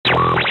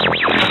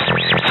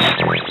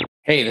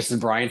Hey, this is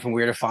Brian from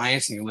Weird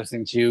Defiance, and you're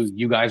listening to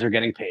You Guys Are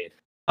Getting Paid.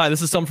 Hi,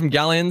 this is Tom from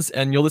Galleons,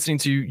 and you're listening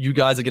to You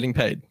Guys Are Getting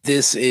Paid.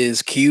 This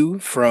is Q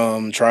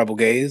from Tribal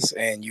Gaze,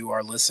 and you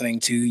are listening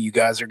to You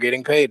Guys Are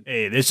Getting Paid.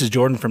 Hey, this is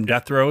Jordan from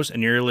Death Throes,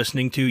 and you're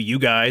listening to You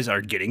Guys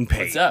Are Getting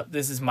Paid. What's up?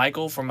 This is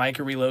Michael from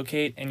Micah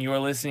Relocate, and you are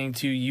listening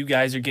to You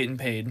Guys Are Getting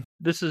Paid.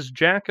 This is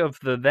Jack of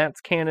the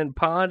That's Canon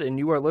Pod, and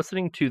you are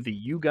listening to the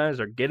You Guys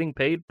Are Getting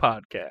Paid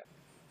podcast.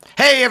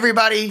 Hey,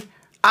 everybody.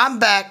 I'm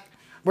back.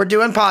 We're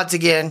doing pods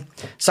again.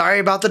 Sorry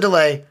about the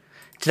delay.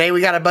 Today we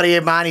got a buddy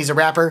of mine. He's a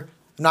rapper.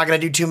 I'm not going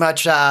to do too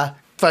much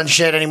fun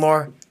shit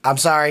anymore. I'm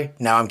sorry.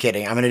 No, I'm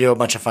kidding. I'm going to do a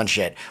bunch of fun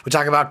shit. We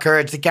talk about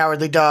Courage the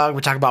Cowardly Dog.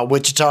 We talk about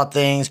Wichita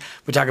things.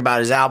 We talk about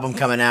his album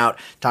coming out.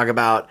 Talk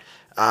about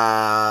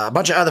a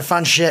bunch of other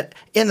fun shit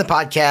in the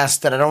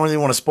podcast that I don't really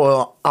want to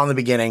spoil on the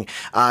beginning.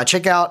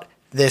 Check out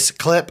this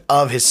clip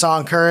of his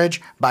song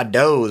Courage by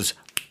DOAZ.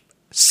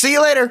 See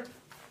you later.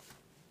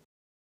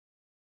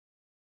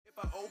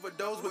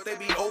 Overdose, but they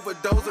be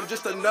overdose. I'm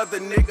just another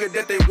nigga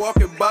that they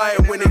walking by,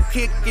 and when it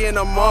kick in,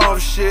 I'm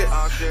off shit.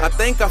 I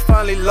think I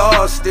finally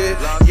lost it.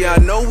 Yeah, I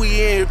know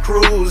we in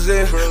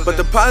cruising, but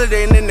the pilot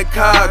ain't in the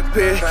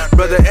cockpit.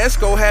 Brother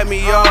Esco had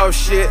me off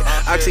shit.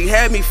 Actually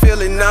had me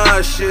feeling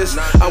nauseous.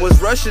 I was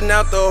rushing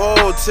out the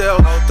hotel,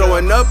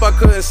 throwing up, I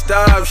couldn't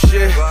stop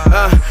shit.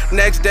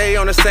 Next day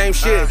on the same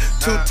shit.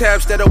 2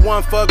 taps that are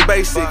 1 fuck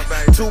basic.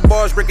 2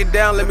 bars, break it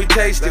down, let me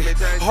taste it.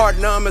 Heart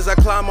numb as I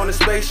climb on the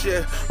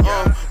spaceship.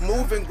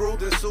 Moving.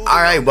 All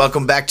right,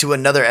 welcome back to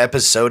another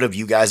episode of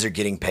You Guys Are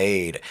Getting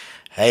Paid.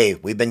 Hey,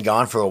 we've been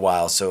gone for a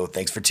while, so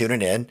thanks for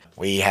tuning in.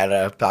 We had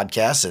a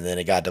podcast and then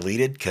it got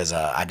deleted because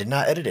I did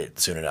not edit it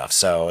soon enough.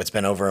 So it's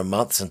been over a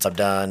month since I've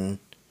done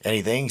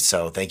anything,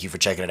 so thank you for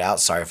checking it out.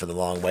 Sorry for the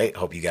long wait.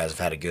 Hope you guys have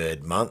had a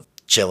good month,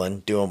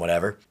 chilling, doing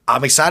whatever.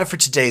 I'm excited for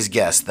today's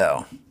guest,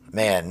 though.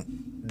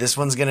 Man, this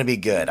one's going to be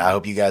good. I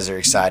hope you guys are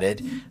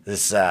excited.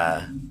 This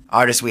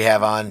artist we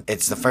have on,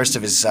 it's the first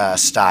of his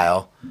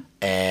style.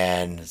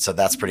 And so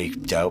that's pretty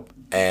dope.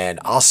 And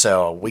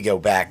also, we go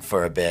back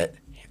for a bit.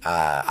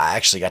 I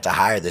actually got to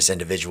hire this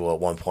individual at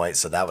one point,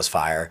 so that was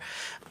fire.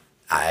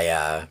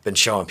 I've been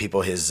showing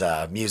people his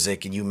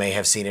music, and you may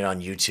have seen it on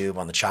YouTube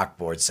on the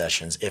chalkboard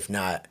sessions. If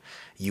not,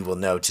 you will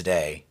know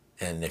today.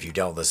 And if you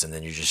don't listen,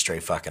 then you're just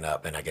straight fucking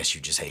up, and I guess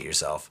you just hate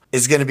yourself.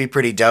 It's going to be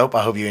pretty dope.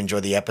 I hope you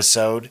enjoy the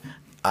episode.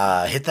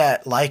 Hit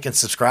that like and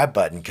subscribe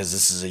button, because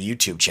this is a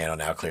YouTube channel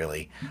now,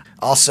 clearly.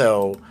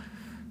 Also,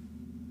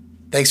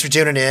 thanks for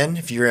tuning in.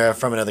 If you're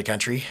from another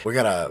country, we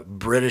got a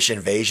British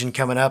invasion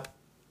coming up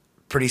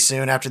pretty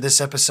soon after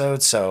this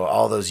episode. So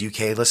all those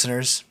UK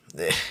listeners,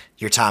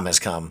 your time has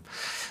come.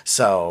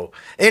 So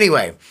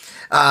anyway,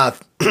 all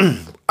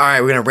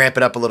right, we're going to ramp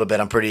it up a little bit.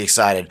 I'm pretty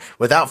excited.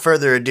 Without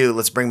further ado,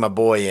 let's bring my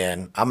boy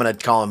in. I'm going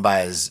to call him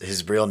by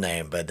his real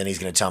name, but then he's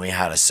going to tell me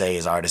how to say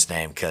his artist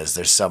name because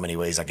there's so many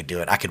ways I could do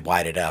it. I could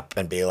white it up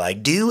and be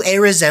like, do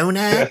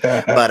Arizona?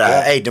 But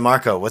hey,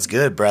 DeMarco, what's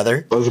good,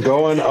 brother? What's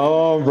going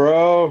on,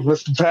 bro?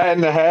 Mr. Pat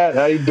in the Hat,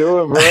 how you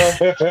doing, bro?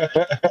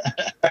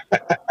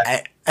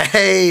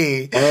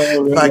 Hey,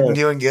 fucking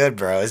doing good,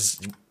 bro.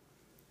 It's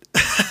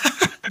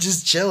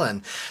just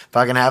chilling.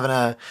 Fucking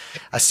I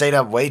stayed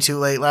up way too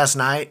late last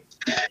night.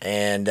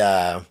 And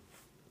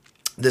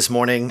this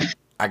morning,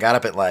 I got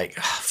up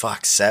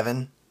at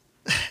 7.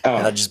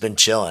 And I've just been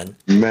chilling.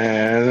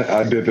 Man,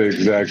 I did the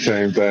exact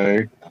same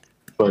thing.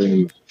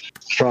 Fucking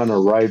trying to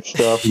write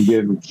stuff and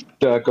getting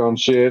stuck on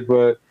shit.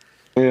 But,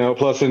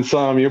 plus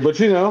insomnia. But,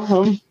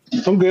 I'm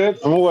good.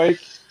 I'm awake.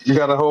 You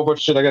got a whole bunch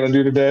of shit I got to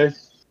do today.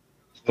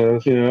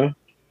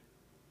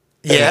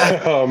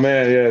 Yeah. Oh,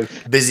 man, yeah.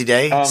 Busy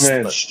day. Oh,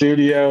 man,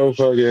 studio,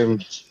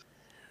 fucking.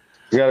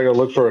 We got to go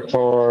look for a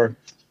car.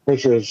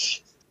 This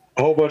is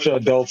a whole bunch of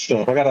adult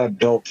stuff. I got an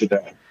adult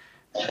today.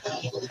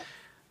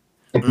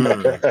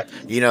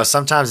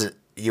 Sometimes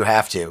you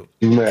have to,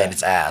 Man. And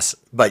it's ass.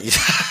 But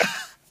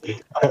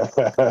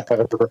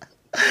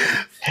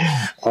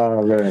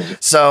oh man.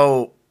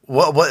 So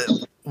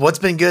what's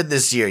been good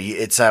this year?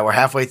 It's we're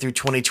halfway through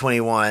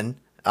 2021.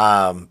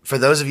 For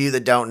those of you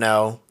that don't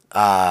know,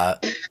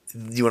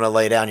 you want to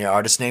lay down your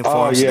artist name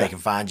for them so they can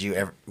find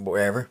you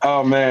wherever?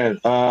 Oh, man.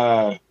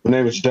 My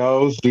name is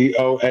DOAZ,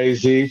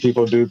 DOAZ.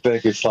 People do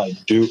think it's like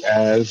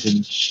DOAZ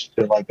and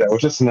shit like that,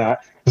 which it's not.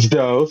 It's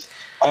DOAZ.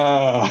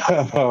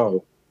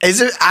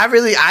 Is it?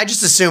 I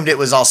just assumed it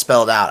was all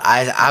spelled out.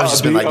 I was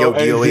just been like, yo,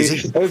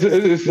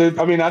 DOAZ.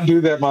 I mean, I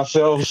do that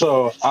myself,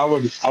 so I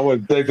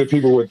would think that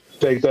people would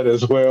think that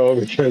as well,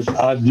 because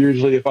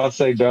usually if I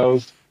say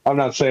DOAZ, I'm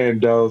not saying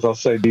DOAZ, I'll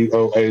say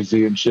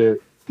DOAZ and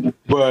shit.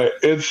 But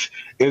it's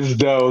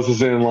DOAZ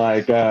as in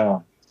like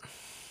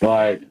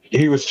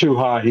he was too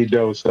high, he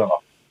dozed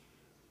off.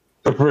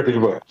 Pretty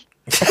much.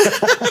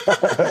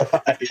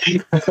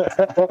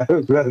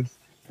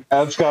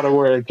 That's kind of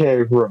where it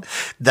came from.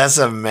 That's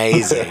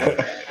amazing.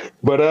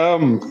 But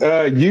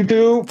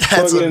YouTube,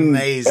 that's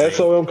amazing.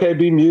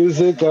 SOMKB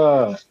music.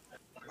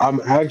 I'm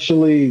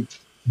actually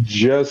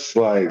just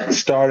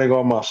starting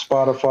on my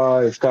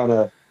Spotify. It's kind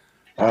of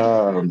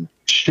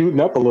shooting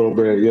up a little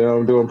bit.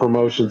 I'm doing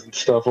promotions and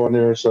stuff on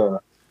there. So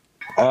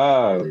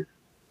Uh,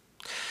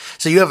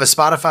 So you have a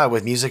Spotify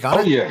with music on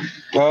oh it? yeah.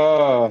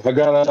 I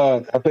got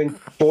I think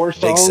four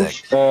Big songs.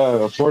 sick.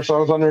 4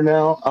 songs on there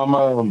now.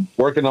 I'm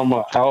working on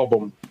my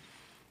album,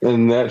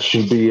 and that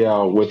should be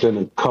out within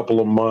a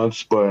couple of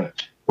months.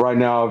 But right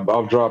now,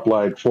 I've dropped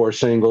like 4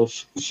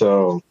 singles.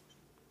 So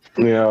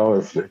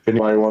if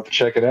anybody wants to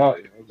check it out,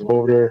 go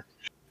over there,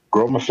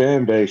 grow my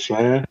fan base,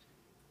 man.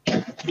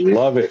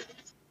 Love it.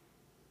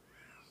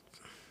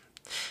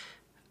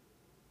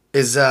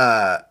 Is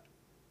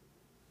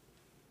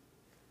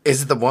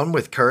it the one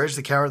with Courage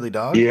the Cowardly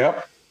Dog?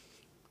 Yep.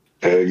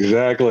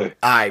 Exactly.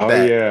 I Oh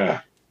bet.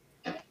 yeah.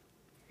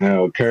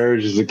 No,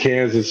 Courage is a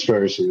Kansas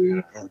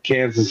person, a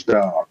Kansas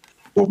dog.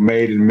 Well,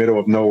 made in the middle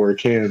of nowhere,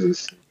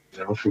 Kansas.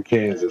 I'm from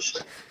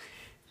Kansas.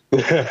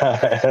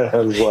 I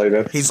was like,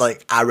 that's, He's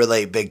like, I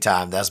relate big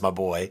time. That's my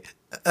boy.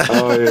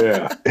 oh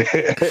yeah.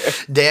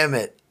 Damn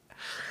it.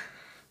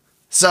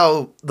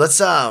 So let's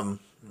dive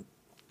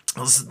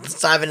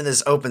into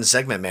this open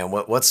segment, man.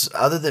 What's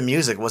other than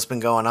music? What's been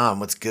going on?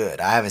 What's good?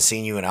 I haven't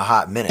seen you in a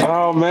hot minute.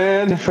 Oh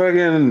man,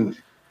 fucking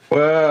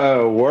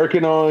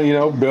working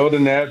on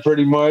building that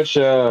pretty much.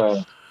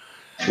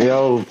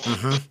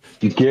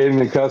 Getting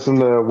accustomed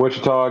to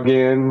Wichita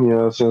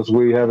again. Since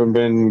we haven't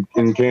been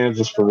in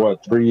Kansas for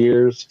what 3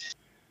 years.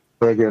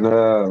 Fucking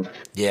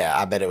Yeah,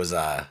 I bet it was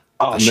a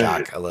man.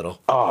 shock a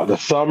little. Oh, the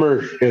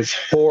summer is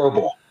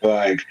horrible.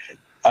 Like,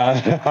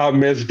 I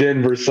miss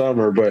Denver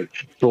summer, but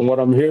from what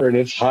I'm hearing,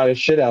 it's hot as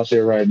shit out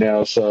there right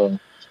now. So,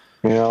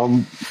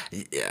 Yeah,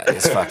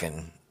 it's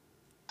fucking.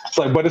 it's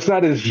like, but it's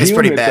not as humid. It's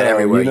pretty bad though,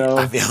 everywhere.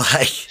 I feel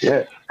like.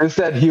 Yeah, it's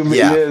that humid.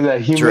 Yeah, Yeah,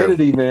 that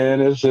humidity,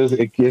 man. It's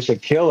a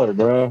killer,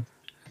 bro.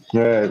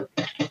 Yeah.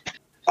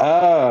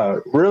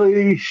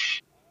 Really.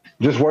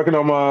 Just working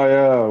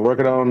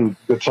on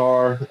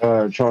guitar,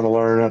 trying to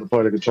learn how to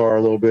play the guitar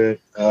a little bit.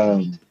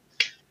 Hell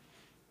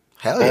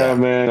yeah,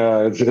 man,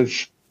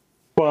 it's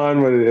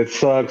fun, but it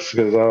sucks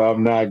because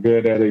I'm not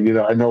good at it.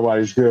 I know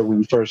nobody's good when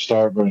you first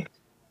start, but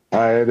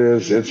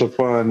it's a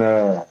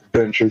fun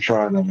venture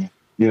trying to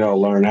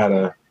learn how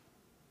to,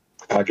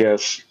 I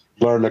guess,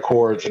 learn the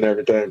chords and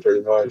everything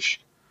pretty much.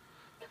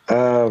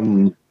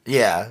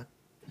 Yeah,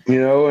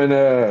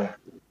 and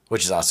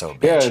which is also a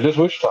bitch. yeah, just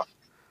Wichita.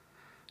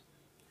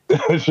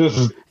 It's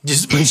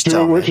just Wichita,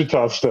 doing man.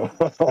 Wichita stuff.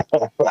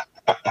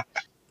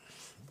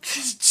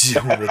 Just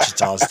doing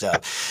Wichita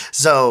stuff.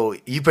 So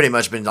you pretty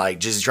much been like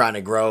just trying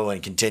to grow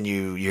and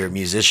continue your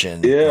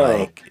musician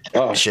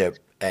ship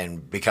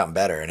and become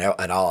better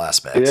in all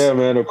aspects. Yeah,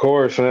 man. Of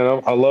course,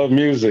 man. I love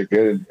music,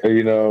 and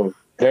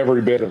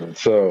every bit of it.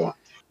 So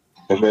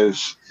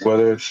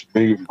whether it's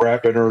me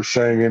rapping or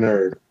singing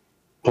or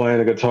playing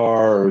the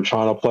guitar or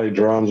trying to play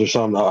drums or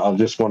something, I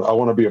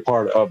want to be a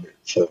part of it.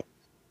 So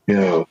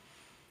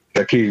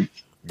I keep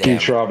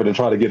striving to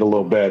try to get a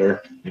little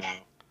better.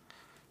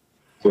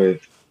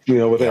 With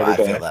everything. I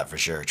feel that for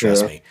sure.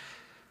 Trust me.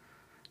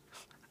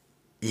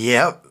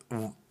 Yep.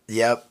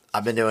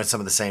 I've been doing some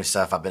of the same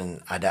stuff.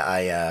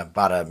 I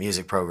bought a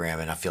music program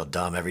and I feel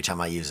dumb every time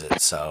I use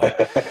it. So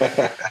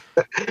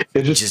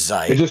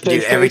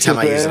every time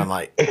I use it, I'm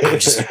like,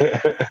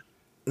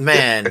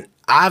 man,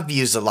 I've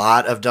used a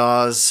lot of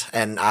DAWs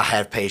and I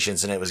have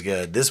patience and it was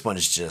good. This one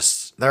is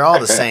just, they're all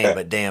the same,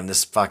 but damn,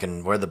 this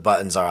fucking, where the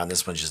buttons are on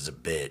this one's just a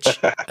bitch.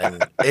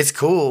 And it's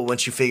cool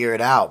once you figure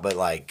it out, but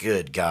like,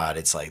 good God,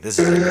 it's like, this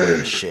is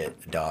annoying as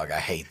shit, dog. I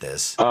hate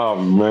this. Oh,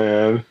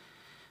 man.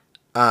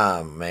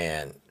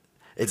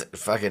 It's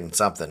fucking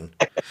something.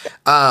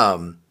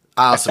 I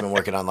also been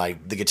working on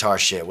like the guitar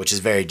shit, which is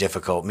very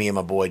difficult. Me and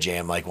my boy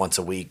jam like once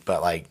a week,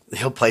 but like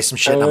he'll play some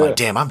shit and I'm like,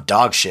 damn, I'm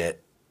dog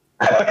shit.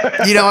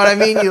 You know what I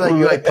mean? You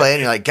like play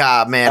and you're like,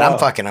 God, man, I'm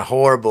fucking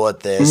horrible at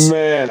this.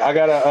 Man, I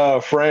got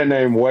a friend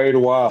named Wade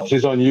Wiles.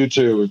 He's on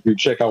YouTube. If you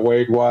check out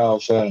Wade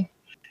Wiles, and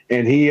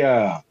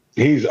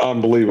he's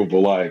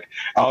unbelievable. Like,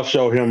 I'll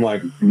show him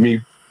like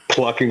me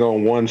plucking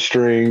on one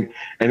string,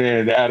 and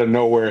then out of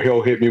nowhere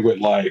he'll hit me with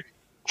like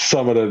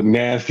some of the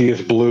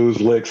nastiest blues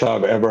licks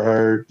I've ever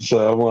heard.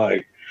 So I'm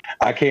like,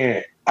 I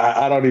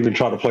don't even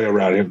try to play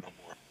around him no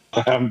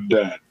more. I'm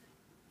done.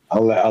 I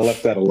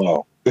left that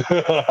alone.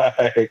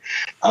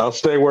 I'll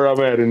stay where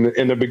I'm at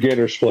in the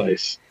beginner's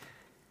place.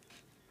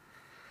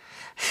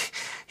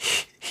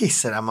 He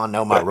said, I'm gonna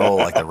know my role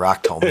like The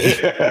Rock told me.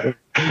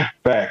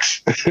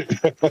 Facts.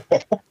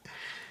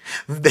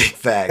 Big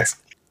facts.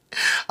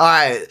 All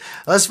right,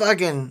 let's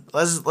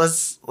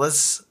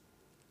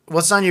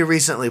what's on your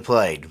recently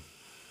played?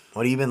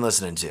 What have you been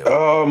listening to?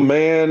 Oh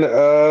man,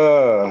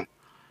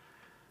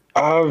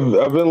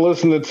 I've been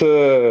listening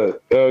to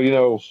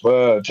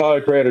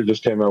Tyler Creator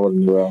just came out with a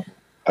new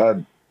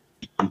album.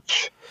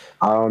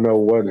 I don't know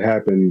what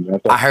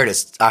happened. I heard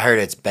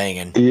it's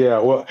banging. Yeah,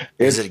 well,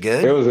 is it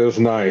good? It was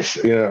nice.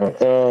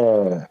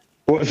 Well,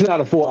 it's not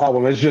a full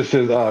album. It's just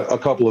a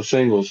couple of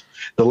singles.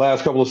 The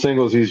last couple of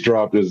singles he's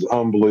dropped is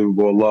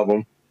unbelievable. I love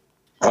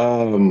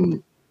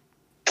them.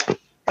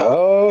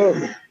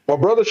 My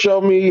brother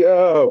showed me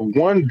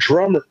one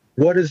drummer.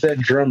 What is that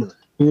drummer?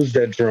 Who's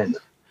that drummer?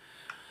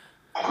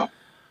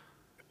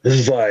 This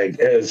is like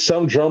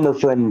some drummer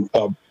from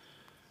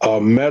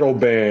a metal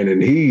band,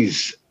 and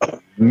he's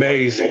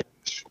amazing.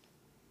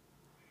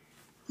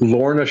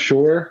 Lorna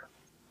Shore.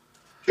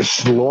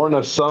 It's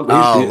Lorna something.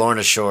 Oh,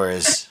 Lorna Shore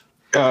is.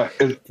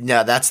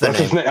 Yeah, that's the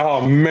name.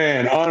 Oh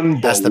man,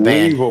 unbelievable! That's the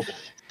band.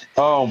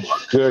 Oh my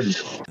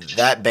goodness,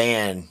 that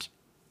band.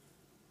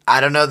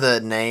 I don't know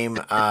the name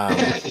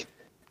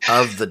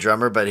of the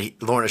drummer, but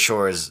Lorna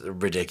Shore is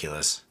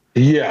ridiculous.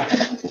 Yeah,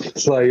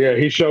 it's like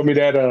he showed me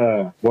that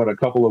a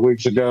couple of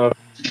weeks ago.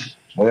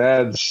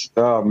 That's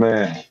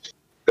man,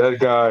 that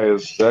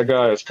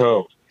guy is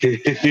cool.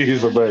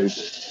 He's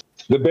amazing.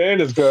 The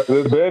band is good.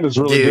 The band is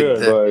really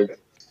good.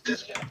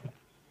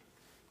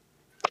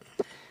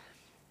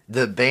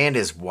 The band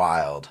is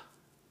wild.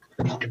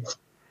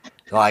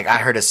 Like I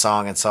heard a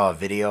song and saw a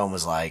video and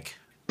was like,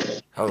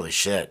 "Holy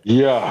shit!"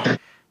 Yeah,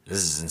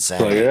 this is insane.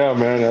 So yeah,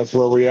 man, that's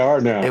where we are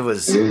now. It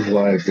was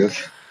like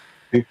this.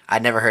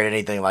 I'd never heard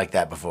anything like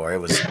that before. It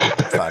was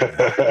fun.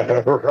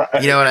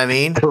 Right. You know what I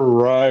mean?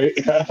 Right.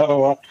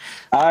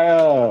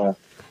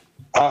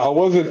 I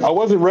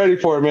wasn't ready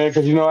for it, man,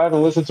 because I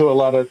haven't listened to a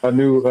lot of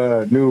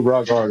new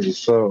rock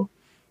artists. So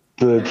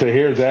to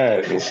hear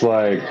that, it's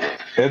like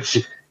it's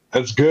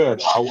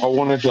good. I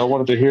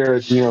wanted to hear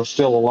it,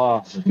 still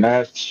alive. And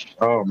that's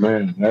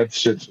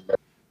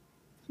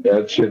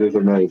that shit is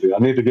amazing. I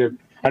need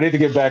to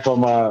get back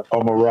on my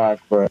rock,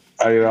 but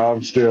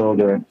I'm still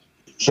the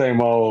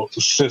same old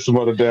System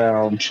of a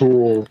Down,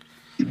 Tool,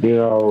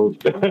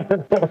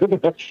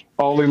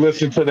 only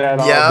listen to that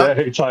all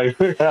day type.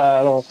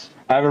 I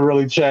haven't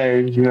really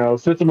changed.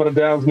 System of a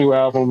Down's new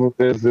album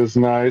is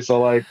nice.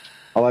 I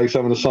like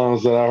some of the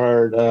songs that I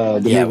heard, the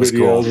new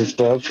videos and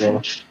stuff.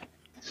 So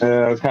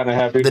I was kind of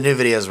happy. The new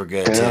videos were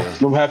good too.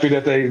 I'm happy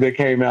that they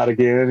came out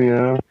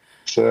again.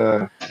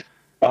 So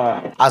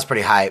I was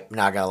pretty hyped,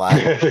 not gonna lie.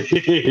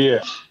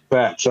 Yeah.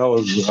 Facts. I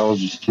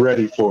was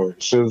ready for it.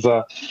 As soon as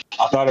I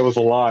thought it was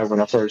alive when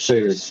I first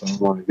seen it. So I'm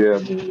like, yeah,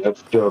 man,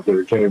 that's dope that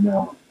it came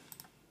out.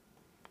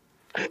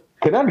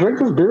 Can I drink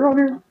this beer on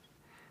here?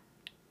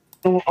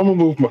 I'm gonna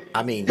move my.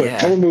 I mean, yeah.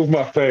 I'm gonna move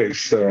my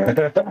face.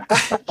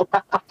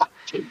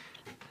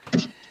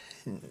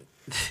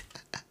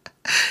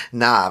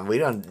 Nah,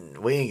 we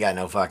ain't got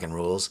no fucking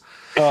rules.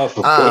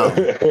 Awesome. All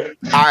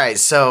right,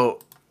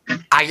 so.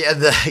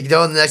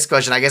 The next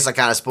question, I guess I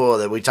kind of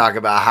spoiled it. We talk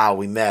about how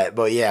we met,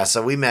 but yeah,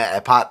 so we met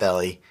at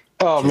Potbelly.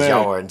 Oh man,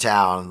 y'all were in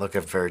town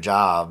looking for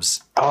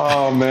jobs.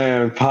 Oh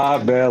man,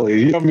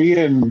 Potbelly. Me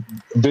and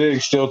Big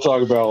still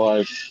talk about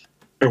like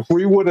if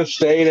we would have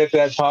stayed at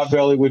that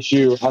Potbelly with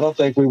you, I don't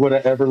think we would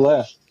have ever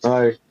left.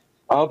 Like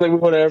I don't think we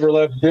would have ever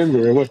left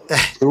Denver. We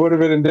would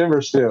have been in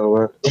Denver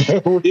still.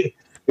 we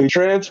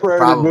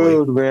transferred and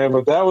moved, man.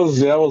 But that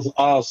was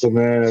awesome,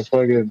 man. It's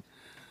fucking.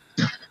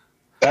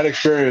 That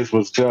experience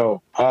was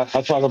dope. I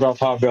talk about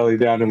Potbelly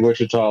down in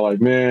Wichita, like,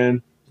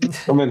 man,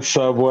 I'm in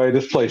Subway.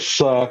 This place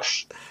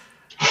sucks.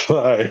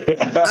 Like,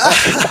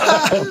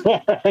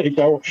 I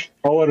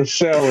want a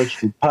sandwich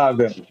from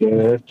Potbelly,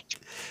 man.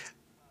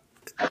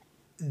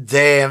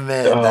 Damn,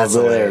 man, that's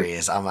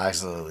hilarious. I'm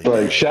absolutely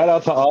like, shout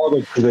out to all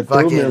the crew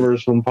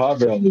members from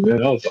Potbelly, man.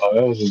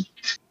 That was a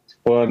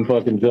fun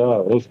fucking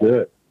job. It was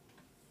good.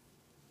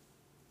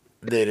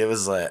 Dude, it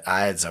was like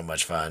I had so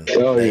much fun.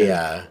 Oh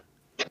yeah.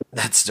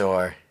 That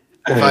store.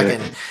 Fucking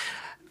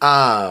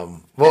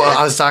well,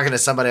 I was talking to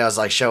somebody, I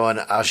was showing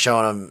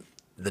them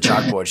the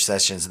chalkboard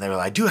sessions, and they were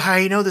like, dude, how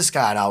do you know this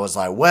guy? And I was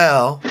like,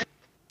 well,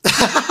 they're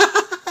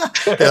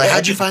like,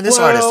 how'd you find this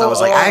artist? I was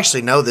like, I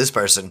actually know this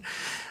person.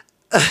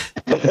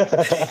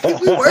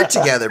 We work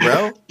together,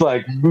 bro.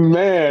 Like,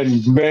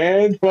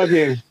 man,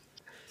 fucking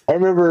I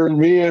remember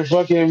me and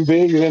fucking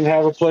Big didn't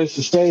have a place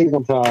to stay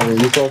one time,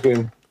 and you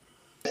fucking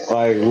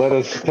like let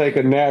us take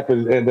a nap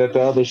and at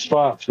the other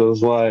spot. So it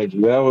was like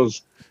that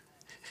was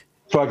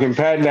fucking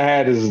Pat in the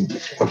Hat is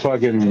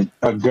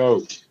a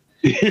goat.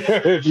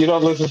 If you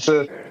don't listen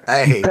to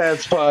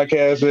Pat's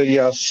podcast, then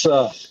y'all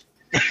suck.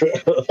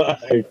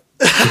 Like,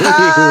 he's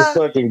a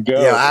fucking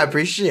goat. Yeah, I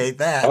appreciate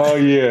that. Oh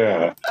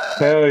yeah,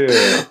 hell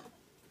yeah,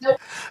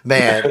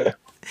 man.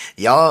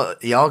 Y'all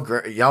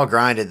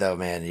grinded though,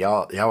 man.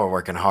 Y'all were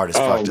working hard as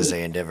fuck to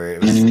stay in Denver.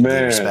 It was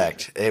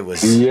respect. It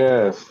was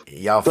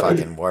y'all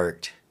fucking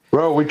worked,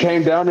 bro. We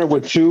came down there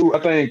with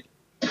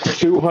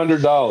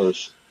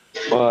 $200.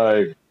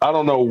 Like I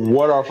don't know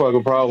what our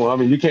fucking problem. I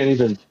mean, you can't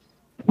even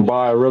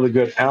buy a really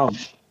good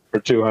ounce for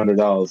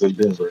 $200 in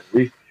Denver.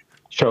 We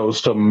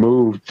chose to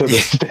move to the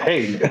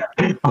state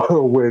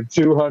with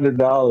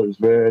 $200,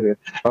 man.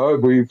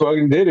 And, we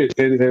fucking did it.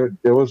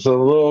 It was a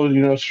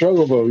little,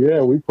 struggle, but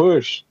yeah, we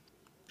pushed.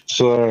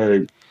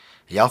 So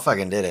y'all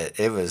fucking did it.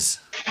 It was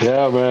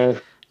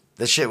man.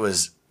 This shit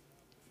was.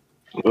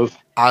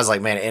 I was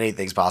like, man,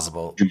 anything's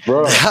possible,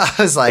 bro. I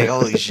was like,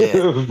 holy shit.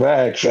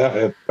 Facts.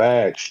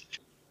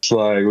 It's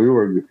like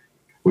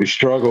we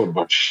struggled,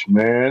 but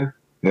man,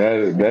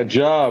 that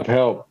job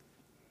helped.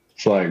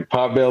 It's like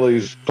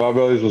Potbelly's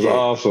was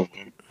awesome.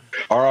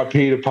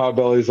 R.I.P. to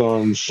Potbelly's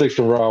on 6th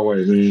and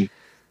Broadway, man.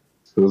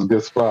 It was a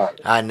good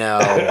spot. I know.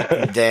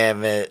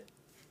 Damn it.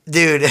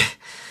 Dude,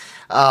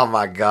 Oh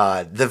my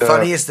god! The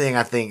funniest thing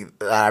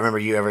I remember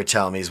you ever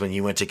telling me is when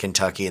you went to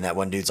Kentucky and that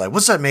one dude's like,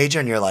 "What's up, Major?"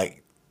 And you're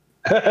like,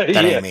 "That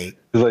ain't me."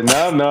 He's like,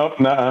 no,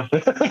 nah.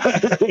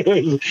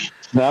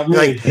 Not me.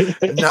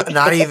 Like,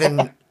 not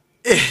even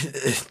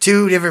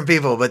two different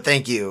people, but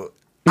thank you.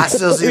 I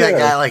still see that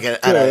guy like at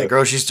a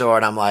grocery store,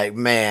 and I'm like,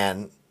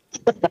 man.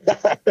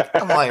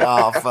 I'm like,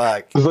 oh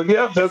fuck. He's like,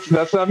 yeah,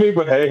 that's not me,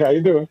 but hey, how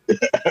you doing?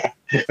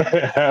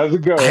 How's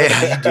it going? Hey,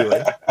 how you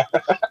doing?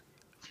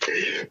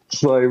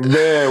 It's like,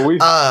 man, we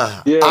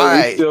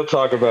still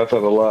talk about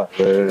that a lot,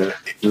 man.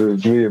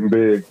 Me and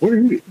Big. What are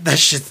you? That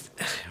shit.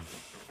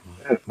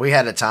 We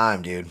had a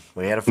time, dude.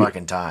 We had a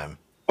fucking time.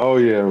 Oh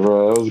yeah,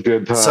 bro, that was a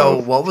good time.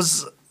 So, what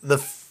was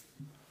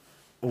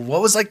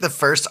like the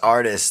first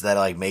artist that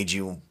like made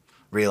you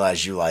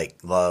realize you like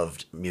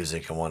loved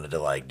music and wanted to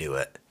like do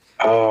it?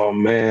 Oh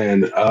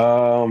man,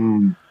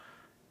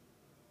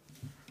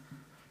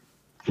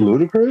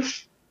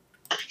 Ludacris.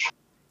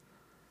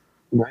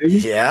 Maybe.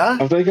 Yeah,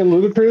 I'm thinking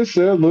Ludacris.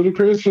 Yeah,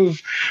 Ludacris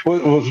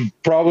was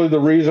probably the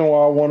reason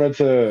why I wanted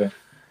to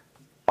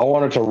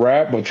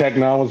rap, but Tech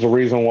Nine was the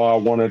reason why I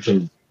wanted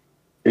to,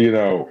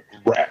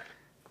 rap.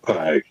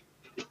 Like,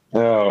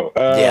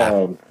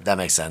 yeah, that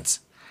makes sense.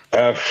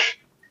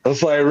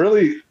 It's like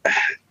really,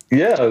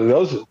 yeah,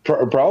 those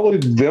probably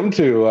them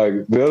two,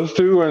 like those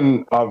two,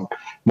 and I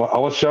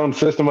was shown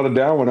System of a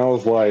Down when I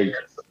was like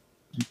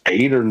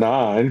 8 or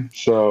 9,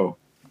 so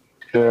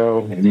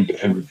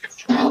and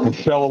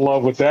fell in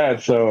love with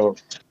that. So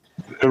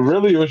it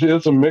really was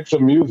just a mix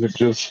of music,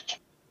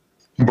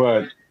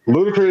 but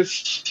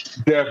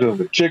Ludacris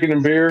definitely Chicken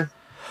and Beer.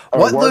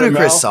 What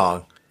Ludacris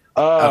song?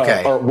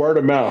 Okay, or Word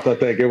of Mouth. I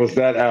think it was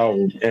that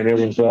album, and it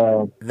was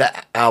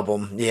that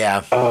album.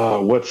 Yeah.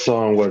 What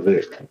song was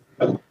it?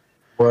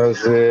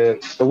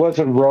 It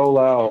wasn't Roll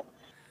Out.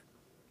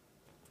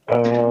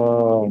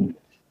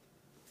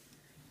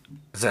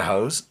 Is it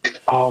Hose?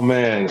 Oh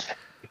man,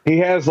 he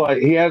had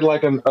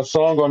like a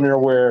song on there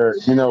where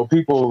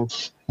people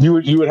you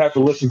would have to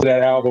listen to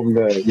that album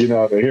to to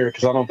hear it,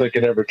 because I don't think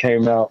it ever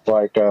came out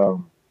like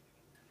on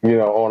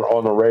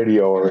the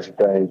radio or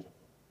anything.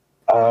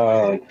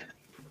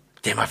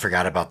 Damn, I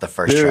forgot about the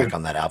first track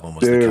on that album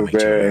was the Coming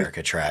to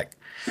America track.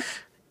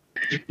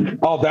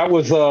 Oh, that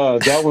was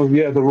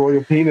the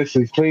Royal Penis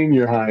is Clean,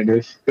 Your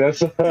Highness. That's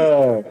fucking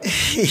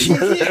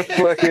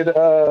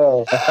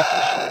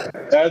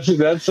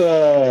that's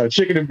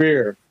Chicken and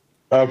Beer.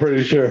 I'm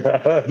pretty sure.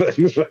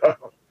 That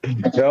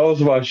was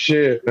my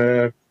shit,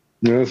 man.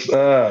 There's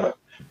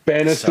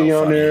Fantasy So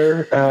on funny.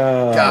 there.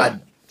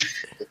 God.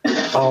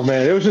 Oh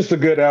man, it was just a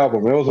good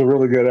album. It was a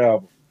really good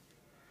album.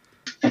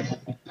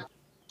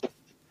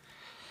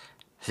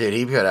 Dude,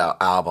 he put out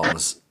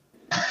albums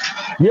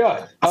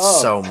Yeah,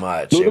 so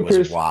much. It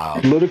was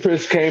wild.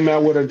 Ludacris came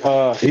out with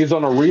he's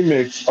on a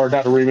remix, or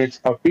not a remix,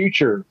 a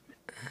feature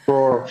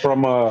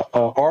from a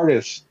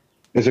artist.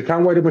 Is it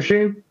Conway the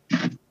Machine?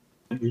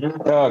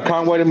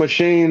 Conway the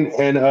Machine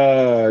and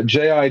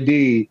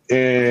JID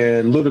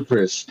and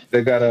Ludacris.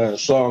 They got a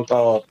song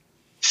called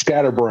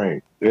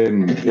Scatterbrain,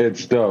 and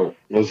it's dope.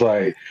 It's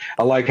like,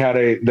 I like how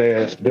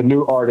the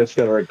new artists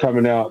that are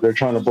coming out, they're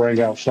trying to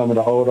bring out some of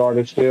the old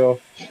artists still.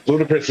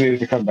 Ludacris needs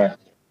to come back.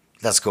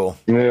 That's cool.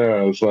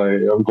 Yeah, it's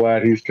like, I'm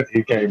glad he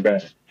came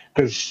back,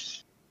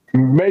 because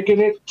making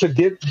it to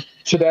get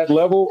to that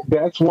level,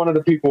 that's one of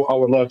the people I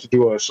would love to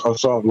do a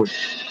song with.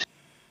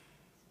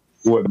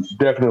 Would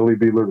definitely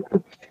be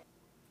Ludacris.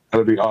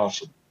 That'd be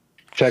awesome.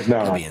 Tech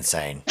Nine. That'd be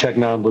insane. Tech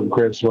Nine,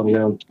 Ludacris, one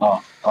of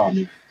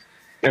them.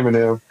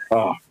 Eminem.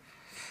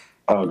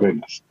 Oh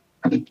goodness.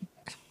 I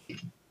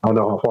don't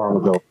know how far I'm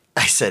gonna go.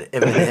 I said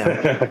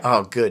Eminem.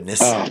 Oh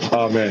goodness.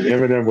 Oh man,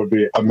 Eminem would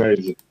be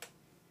amazing.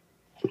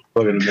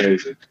 Fucking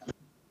amazing.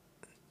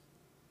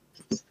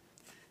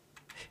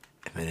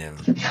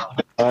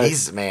 Eminem.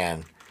 He's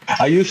man.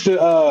 I used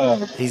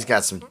to. He's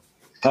got some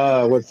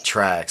what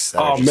tracks that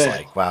are just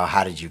like, wow,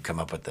 how did you come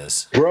up with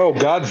this? Bro,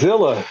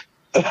 Godzilla.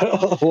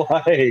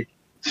 Like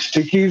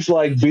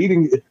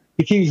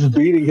he keeps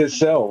beating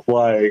himself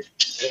like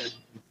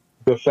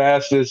the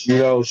fastest,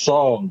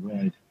 song.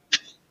 Man.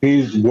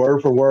 He's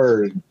word for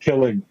word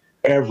killing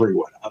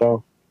everyone. I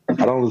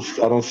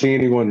don't see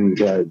anyone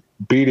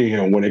beating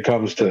him when it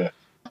comes to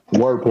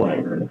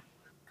wordplay.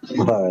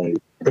 Like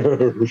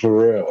for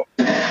real.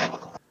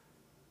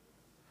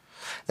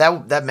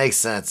 That makes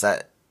sense.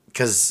 That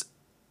because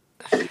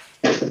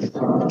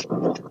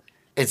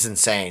it's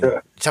insane.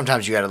 Yeah.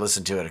 Sometimes you got to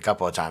listen to it a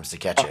couple of times to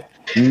catch it.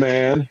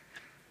 Man,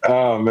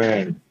 oh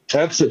man,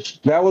 that's I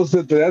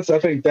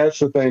think that's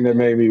the thing that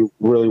made me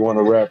really want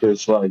to rap.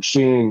 Is like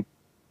seeing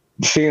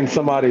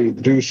somebody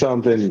do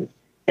something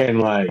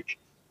and like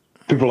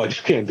people are like,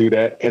 you can't do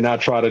that, and I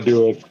try to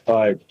do it,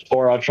 like,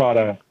 or I try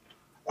to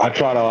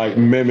like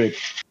mimic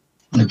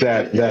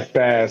that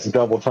fast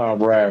double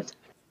time rap.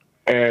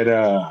 And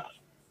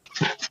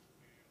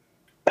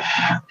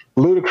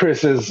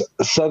Ludacris's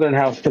Southern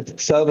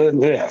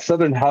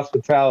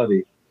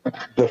Hospitality,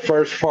 the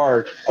first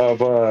part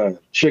of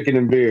Chicken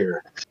and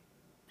Beer,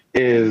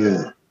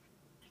 is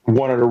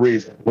one of the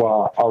reasons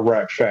why I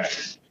rap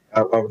fast.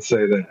 I would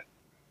say that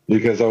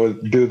because I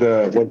would do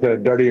the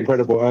dirty,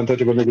 incredible,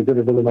 untouchable nigga,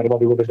 really my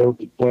body with the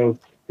dope clothes,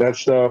 that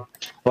stuff.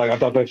 Like I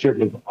thought that shit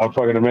was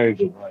fucking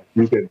amazing. Like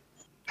you could,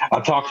 I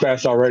talk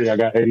fast already. I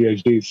got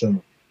ADHD,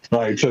 so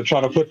like to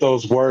try to put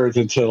those words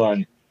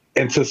into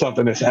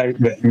something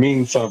that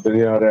means something,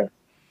 that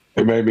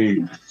it made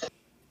me,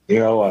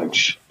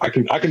 like I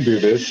can do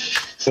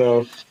this.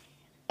 So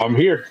I'm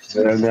here,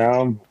 and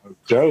now I'm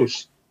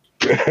dosed,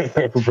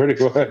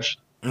 pretty much.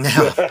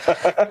 No.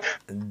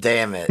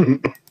 Damn it.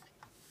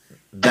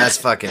 That's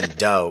fucking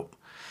dope.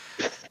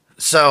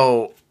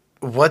 So,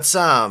 what's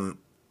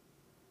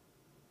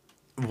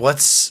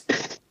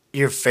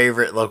your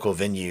favorite local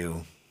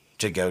venue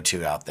to go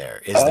to out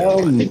there? Is there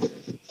one?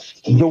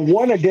 The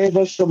one that gave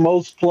us the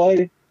most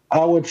play,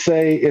 I would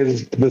say,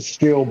 is the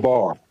Steel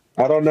Bar.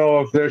 I don't know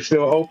if they're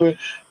still open,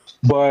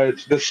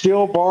 but the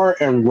Steel Bar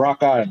and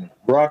Rock Island.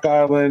 Rock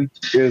Island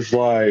is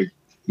like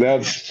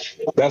that's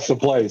the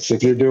place.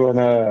 If you're doing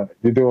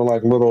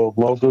like little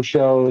local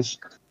shows,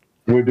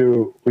 we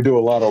do a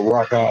lot of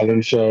Rock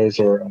Island shows.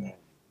 Or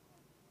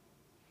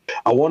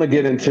I want to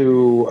get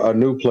into a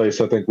new place.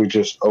 I think we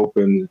just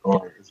opened,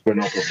 or it's been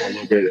open for a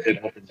little bit.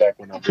 It opened back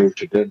when I moved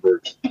to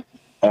Denver.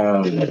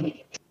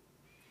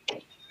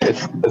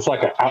 It's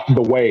like out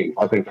the way.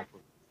 I think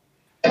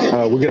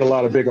we get a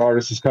lot of big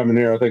artists coming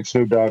here. I think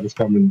Snoop Dogg is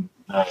coming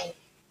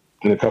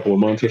in a couple of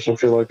months or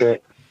something like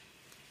that.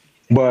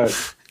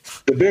 But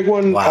the big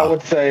one, wow. I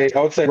would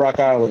say Rock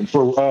Island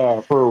for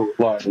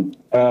like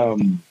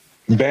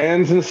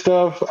bands and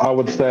stuff. I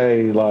would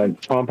say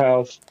like Pump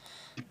House,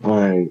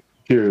 like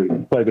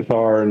you play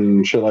guitar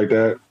and shit like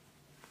that.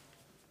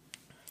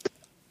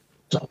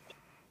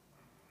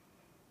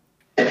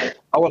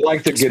 I would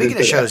like to get Speaking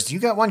of shows, do you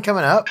got one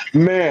coming up?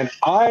 Man,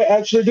 I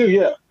actually do.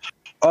 Yeah,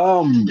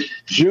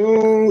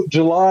 July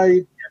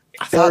 30th.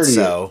 I thought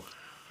so.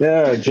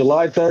 Yeah,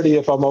 July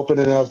 30th. I'm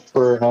opening up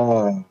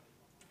for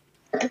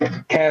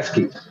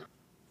Casket.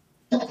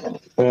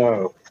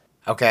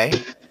 Okay.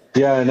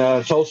 Yeah, in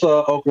Tulsa,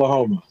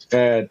 Oklahoma,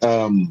 at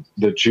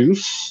the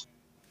Juice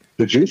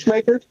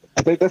Maker.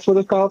 I think that's what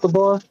it's called, the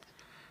bar.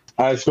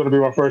 It's going to be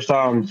my first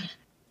time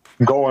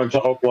going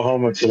to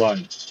Oklahoma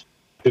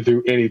to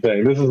do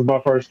anything. This is my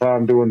first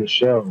time doing the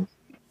show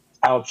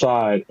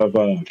outside of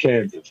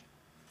Kansas.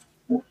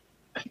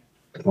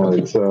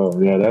 So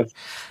yeah, that's.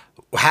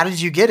 How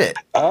did you get it?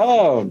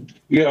 A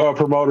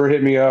promoter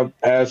hit me up,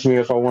 asked me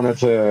if I wanted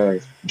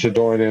to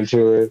join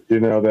into it.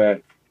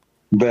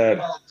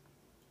 That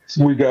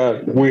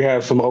we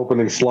have some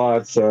opening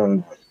slots.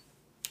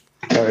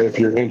 If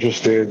you're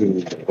interested,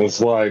 and it's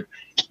like,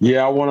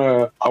 yeah, I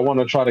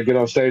wanna try to get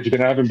on stage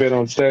again. I haven't been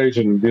on stage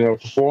and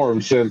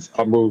performed since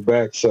I moved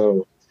back.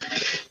 So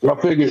I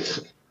figured,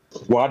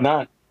 why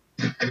not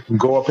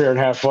go up here and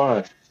have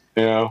fun?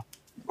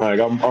 Like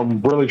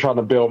I'm really trying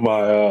to build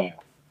my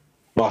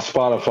my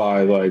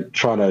Spotify, like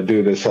trying to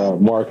do this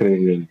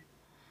marketing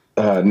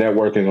and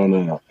networking on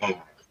the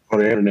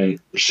internet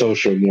or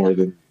social more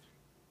than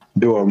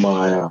doing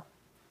my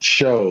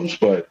shows.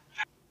 But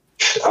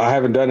I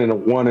haven't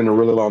done one in a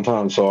really long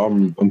time, so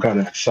I'm kind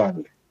of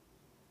excited.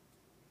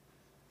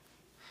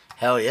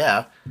 Hell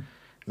yeah.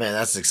 Man,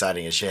 that's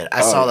exciting as shit.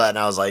 I saw that and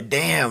I was like,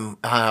 damn.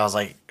 I was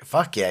like,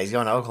 fuck yeah, he's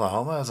going to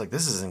Oklahoma. I was like,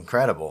 this is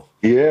incredible.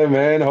 Yeah,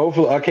 man.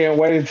 Hopefully, I can't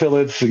wait until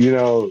it's,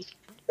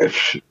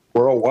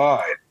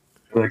 worldwide.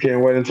 I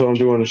can't wait until I'm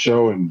doing a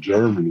show in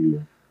Germany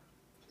or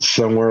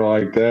somewhere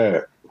like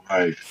that.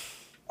 Like,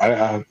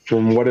 I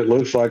from what it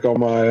looks like on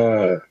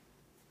my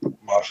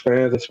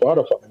fans at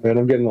Spotify, man,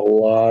 I'm getting a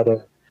lot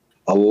of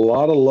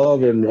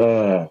love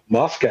in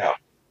Moscow,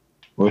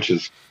 which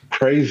is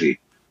crazy.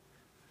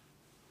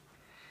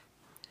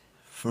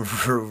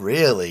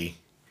 Really?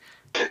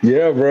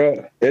 Yeah,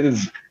 bro.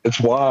 It's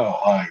wild.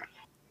 Like,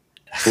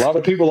 a lot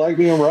of people like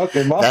me in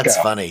Moscow. That's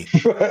funny.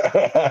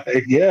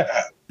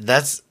 Yeah.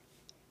 That's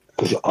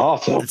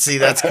awesome. See,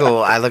 that's cool.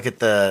 I look at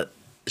the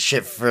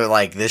shit for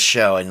like this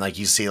show and like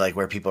you see like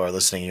where people are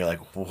listening and you're like,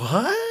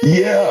 what?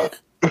 Yeah.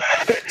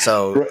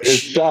 So it's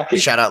shocking.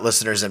 Shout out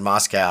listeners in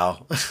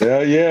Moscow.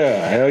 Hell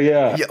yeah.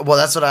 Yeah, well,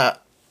 that's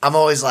what I'm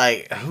always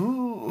like,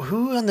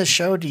 who on the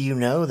show do you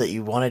know that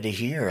you wanted to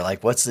hear?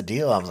 Like, what's the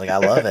deal? I was like, I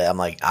love it. I'm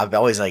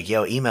always like,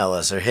 yo, email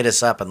us or hit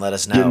us up and let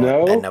us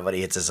know. And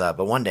nobody hits us up.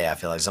 But one day I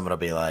feel like someone will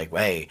be like,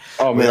 hey,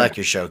 we like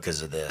your show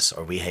because of this,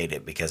 or we hate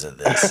it because of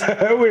this.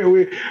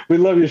 we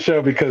love your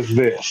show because of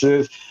this.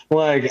 It's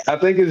like, I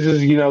think it's just,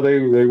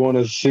 they want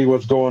to see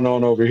what's going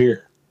on over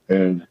here.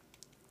 And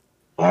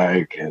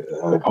like,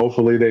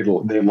 hopefully they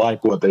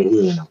like what they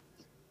hear.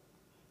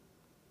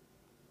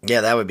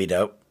 Yeah, that would be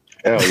dope.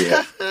 Hell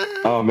yeah!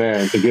 Oh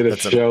man, to get a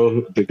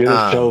show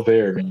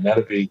there, man,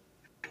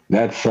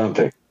 that's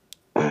something.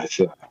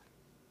 Fuck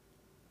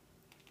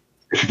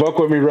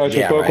with me, Roger.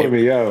 Yeah, fuck with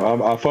me,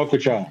 yo. I fuck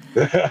with y'all.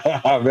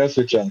 I mess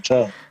with y'all.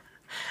 Tough.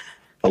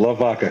 I love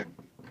vodka.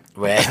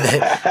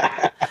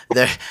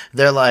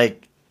 They're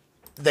like,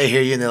 they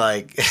hear you and they're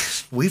like,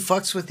 we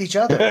fucks with each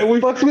other.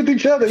 We fucks with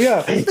each other.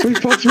 Yeah, we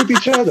fucks with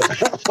each other.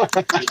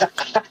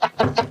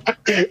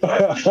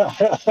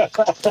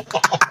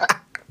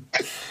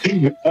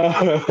 Shit.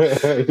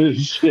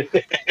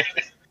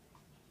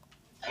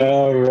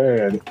 Oh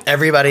man.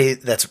 Everybody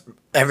that's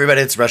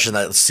Russian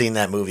that's seen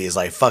that movie is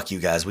like, fuck you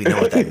guys. We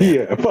know what that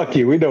meant. Yeah, fuck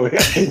you. We know what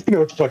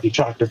the fuck you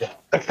talking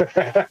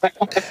about.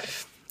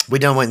 We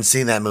done went and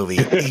seen that movie.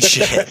 Eat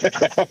shit.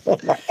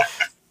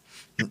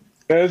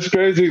 That's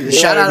crazy.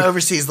 Shout out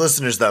overseas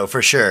listeners though,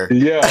 for sure.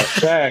 Yeah,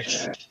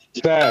 facts,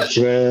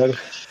 man.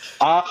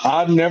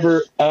 I've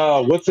never.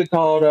 What's it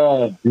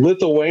called?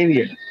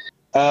 Lithuania.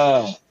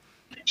 Shout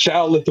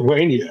out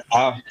Lithuania.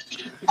 I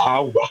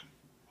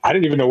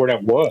didn't even know where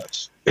that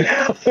was.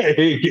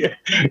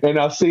 And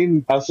I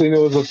seen it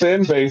was a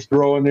fan base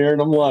growing there,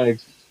 and I'm like,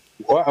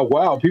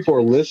 wow, people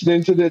are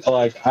listening to this.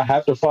 Like, I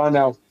have to find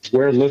out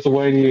where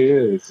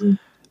Lithuania is. And,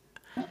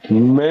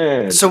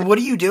 man. So what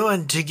are you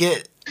doing to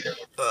get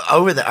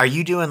over there? Are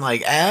you doing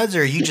like ads,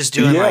 or are you just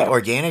doing like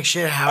organic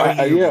shit? How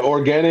are you? Yeah,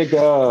 organic.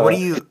 What are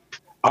you?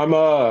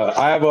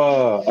 I have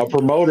a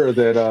promoter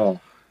that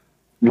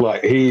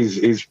like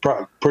he's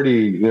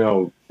pretty,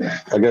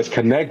 I guess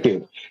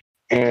connected,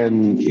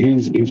 and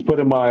he's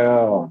putting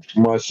my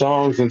my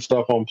songs and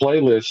stuff on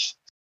playlists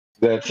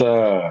that's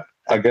I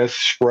guess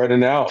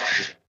spreading out.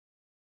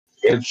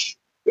 It's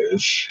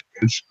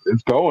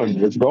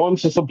going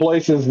to some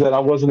places that I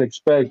wasn't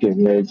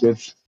expecting.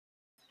 It's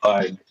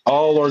like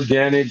all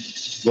organic,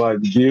 like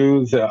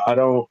views. I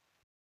don't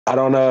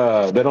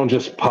they don't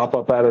just pop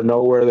up out of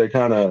nowhere. They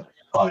kind of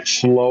like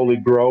slowly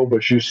grow,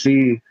 but you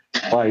see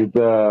like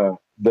the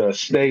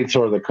states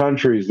or the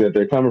countries that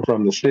they're coming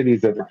from, the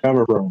cities that they're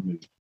coming from,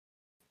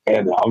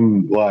 and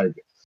I'm like,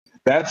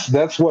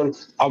 that's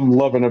what I'm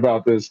loving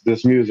about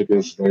this music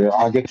is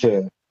I get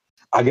to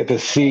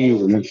see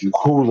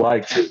who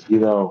likes it.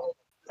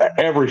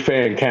 Every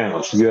fan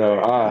counts.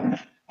 I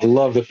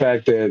love the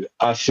fact that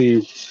I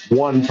see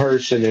one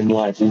person in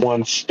like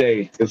one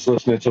state that's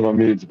listening to my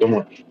music. I'm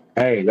like,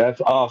 hey,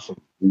 that's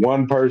awesome.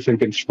 One person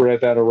can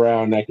spread that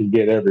around. That can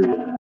get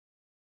everywhere.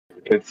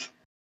 It's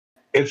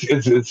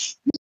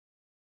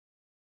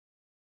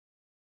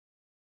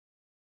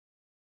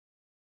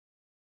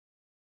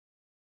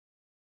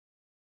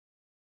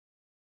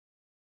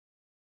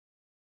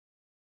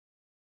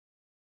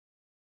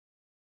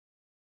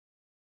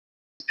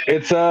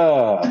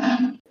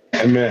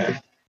man,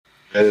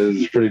 it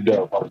is pretty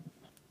dope.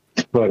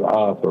 But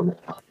awesome.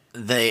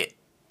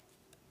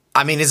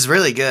 I mean, it's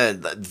really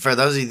good. For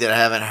those of you that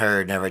haven't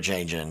heard Never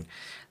Changing,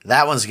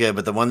 that one's good,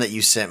 but the one that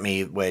you sent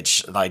me,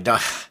 which like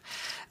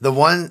the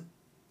one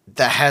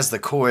that has the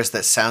chorus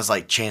that sounds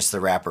like Chance the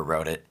Rapper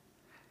wrote it.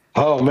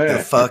 Oh man.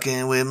 The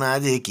fucking with my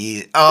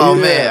dickie. Oh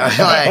man.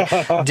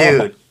 Like,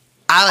 dude.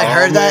 I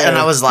heard that and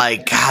I was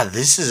like, God,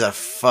 this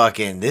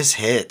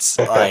hits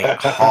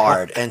like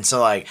hard. And so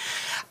like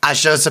I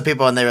showed some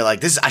people and they were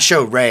like, I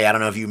showed Ray. I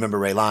don't know if you remember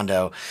Ray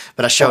Londo,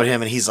 but I showed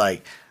him and he's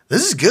like,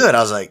 this is good.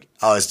 I was like,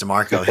 oh, it's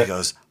DeMarco. He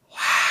goes,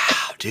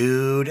 wow,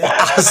 dude.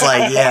 I was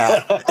like,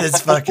 yeah, it's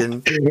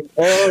fucking.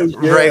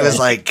 Ray was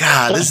like,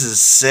 God, this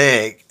is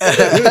sick.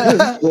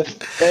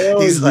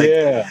 He's like,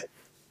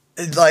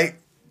 but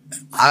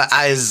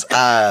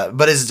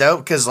it's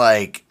dope because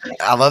like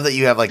I love that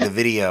you have like the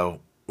video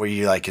where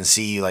you like can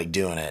see you like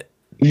doing it.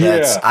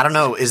 I don't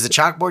know. Is the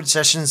chalkboard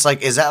sessions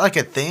like, is that like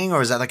a thing,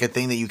 or is that like a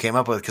thing that you came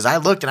up with? Because I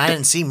looked and I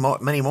didn't see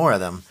many more of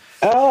them.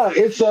 Are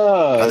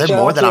there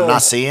more that I'm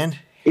not seeing?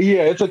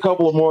 Yeah, it's a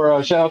couple of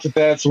more. Shout out to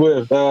Thad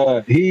Swift.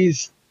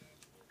 He's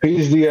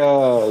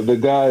the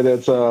guy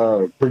that's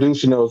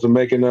producing those and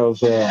making those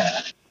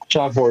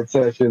chalkboard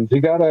sessions.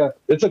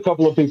 It's a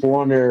couple of people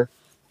on there.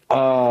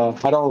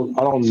 I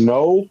don't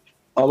know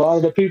a lot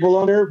of the people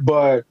on there,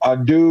 but I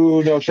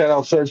do know. Shout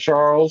out Sir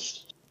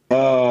Charles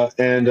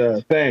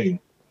and Thane.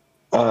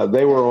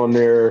 They were on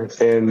there,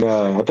 and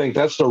I think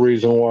that's the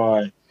reason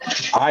why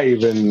I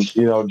even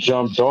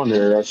jumped on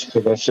there. That's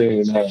because I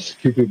seen a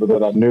few people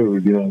that I knew,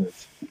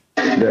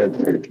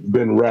 that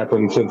been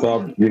rapping since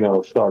I've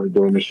started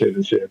doing this shit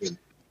and shit.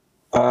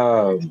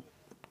 And,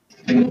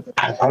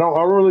 I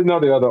don't really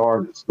know the other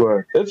artists,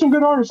 but there's some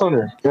good artists on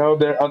there.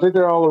 I think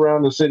they're all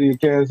around the city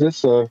of Kansas.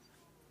 So,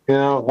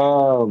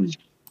 it's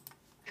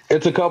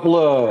a couple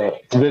of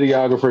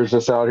videographers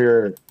that's out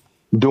here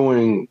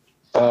doing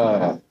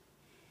kind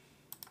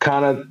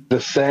of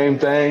the same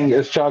thing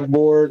as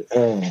chalkboard,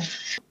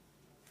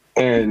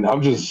 and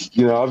I'm just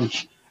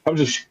I'm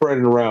just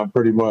spreading around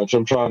pretty much.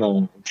 I'm trying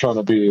to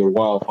be a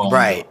wildfire.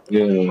 Right.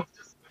 Yeah.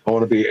 I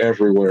want to be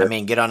everywhere. I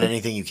mean, get on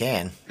anything you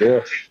can.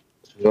 Yeah.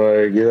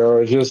 Like,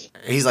 it's just.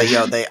 He's like,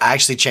 yo, I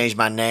actually changed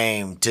my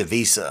name to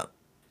Visa.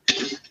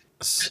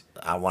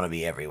 I want to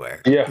be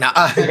everywhere. Yeah. Now,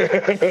 like,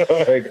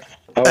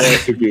 I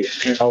want to be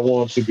everywhere. I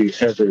want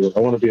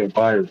to be a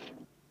virus.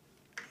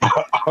 I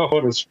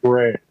want to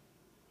spread,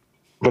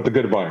 but the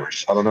good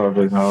virus. I don't know if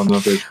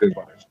it's good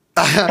virus.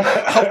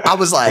 I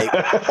was like,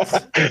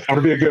 I want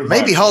to be a good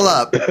maybe virus. hold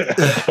up.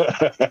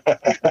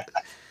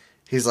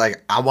 He's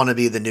like, I want to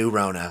be the new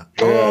Rona.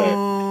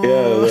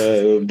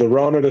 Yeah, the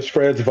Rona that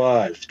spreads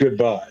vibes. Good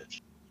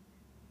vibes.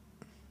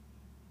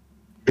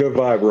 Good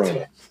vibe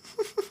Rona.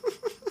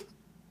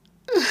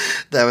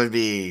 That would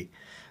be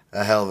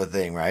a hell of a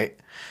thing, right?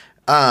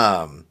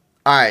 All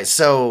right,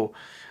 so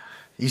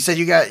you said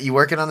you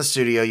working on the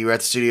studio. You were at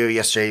the studio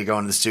yesterday. You're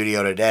going to the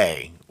studio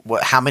today.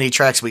 How many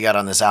tracks we got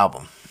on this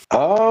album?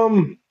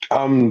 I'm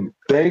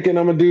thinking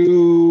I'm gonna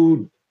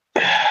do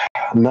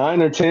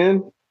 9 or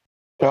 10.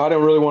 I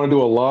didn't really want to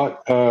do a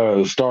lot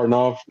starting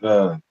off.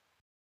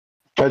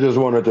 I just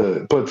wanted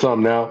to put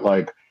something out,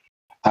 like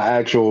an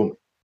actual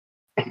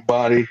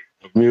body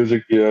of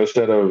music,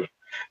 instead of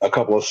a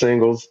couple of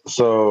singles.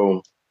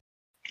 So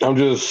I'm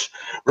just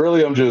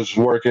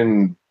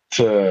working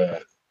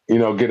to,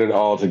 get it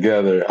all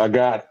together.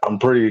 I'm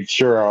pretty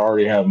sure I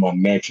already have my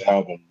next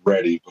album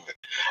ready, but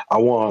I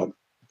want,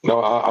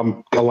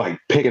 I'm like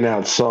picking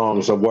out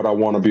songs of what I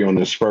want to be on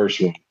this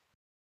first one.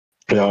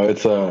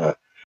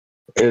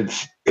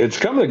 It's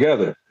coming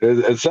together.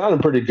 It's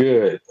sounding pretty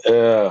good.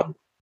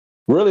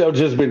 Really, I've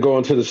just been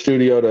going to the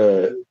studio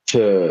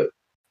to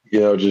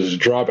just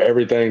drop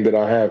everything that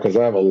I have, because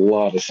I have a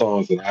lot of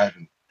songs that I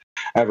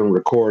haven't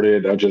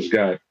recorded. I just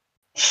got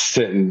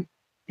sitting,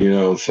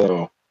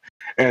 so,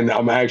 and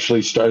I'm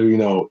actually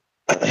starting,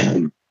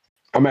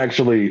 I'm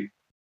actually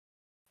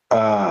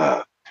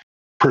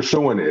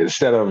pursuing it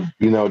instead of,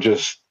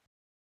 just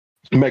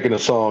making a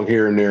song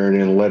here and there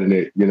and then letting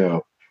it,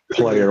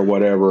 play or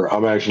whatever.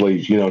 I'm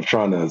actually,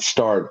 trying to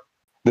start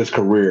this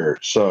career.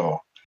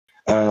 So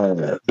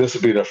this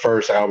would be the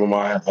first album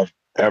I have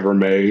ever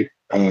made.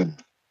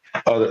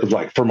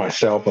 Like for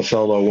myself, a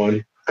solo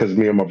one, because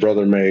me and my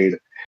brother made.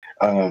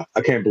 I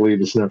can't believe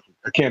it's from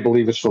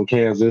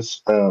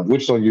Kansas,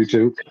 which is on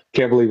YouTube.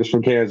 Can't believe it's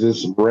from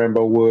Kansas.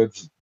 Rambo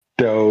Woods,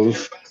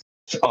 DOAZ.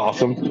 It's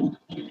awesome,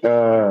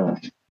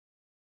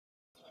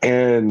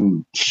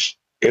 and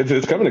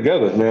it's coming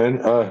together,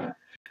 man.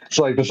 It's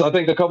like this. I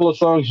think a couple of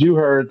songs you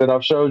heard that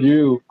I've showed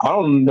you. I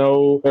don't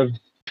know if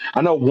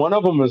I know one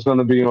of them is going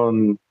to be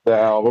on the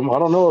album. I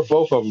don't know if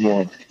both of them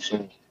are.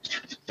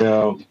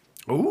 So,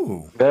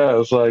 Ooh. Yeah,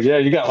 it's like,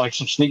 you got like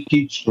some sneak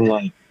peeks from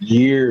like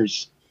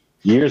years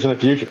in the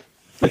future.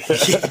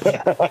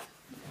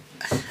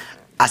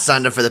 I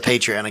signed up for the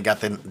Patreon and got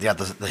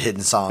the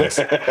hidden songs.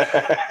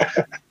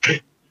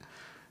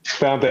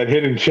 Found that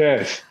hidden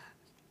chest.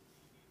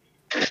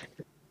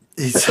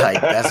 It's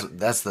like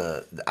that's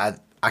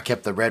I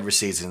kept the red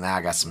receipts and now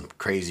I got some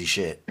crazy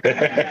shit.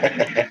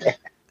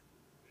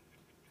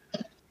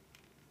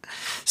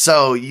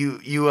 So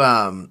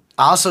I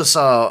also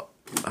saw.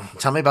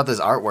 Tell me about this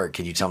artwork.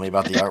 Can you tell me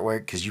about the artwork?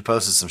 Because you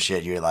posted some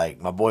shit. You're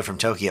like, my boy from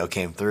Tokyo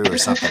came through or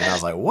something. And I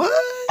was like, what?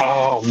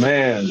 Oh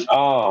man.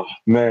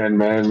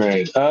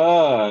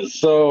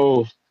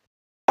 So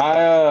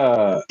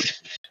I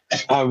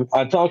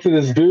talked to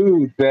this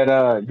dude that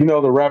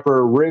the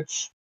rapper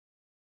Ritz.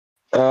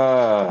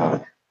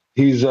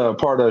 He's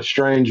part of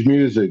Strange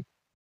Music,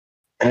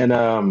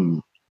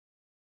 and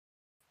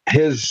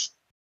his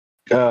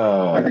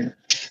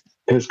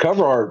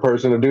cover art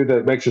person, the dude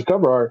that makes his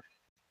cover art,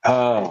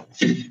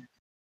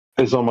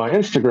 is on my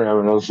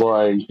Instagram, and I was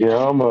like,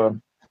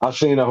 I've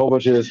seen a whole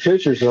bunch of his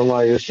pictures, and I'm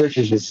like, his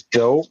pictures is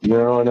dope,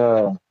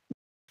 and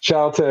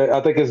shout out to, I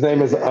think his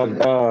name is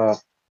a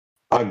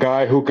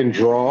guy who can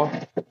draw,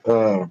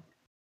 on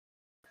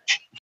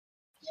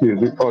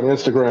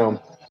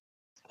Instagram,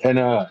 and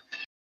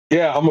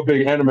I'm a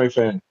big anime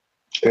fan,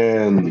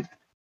 and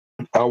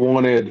I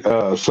wanted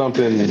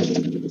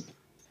something.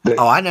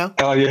 I know.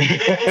 Oh yeah,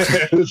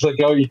 it's like,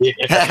 oh yeah.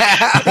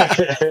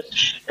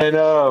 And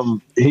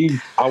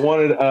I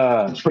wanted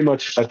pretty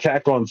much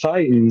Attack on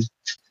Titan.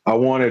 I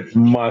wanted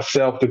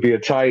myself to be a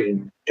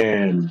Titan,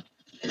 and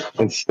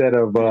instead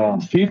of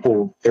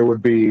people, it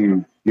would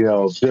be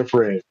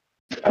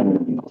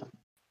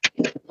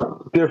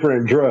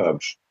different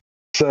drugs.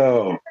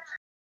 So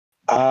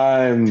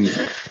I'm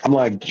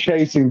like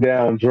chasing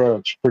down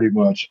drugs pretty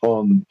much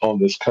on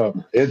this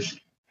cover.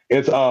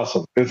 It's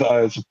awesome. It's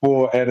a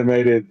full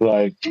animated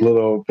like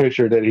little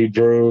picture that he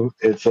drew.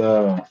 It's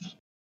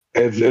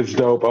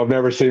dope. I've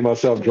never seen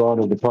myself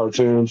drawn in the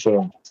cartoon,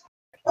 so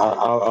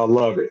I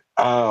love it.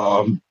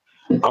 I'm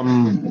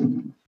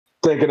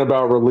thinking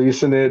about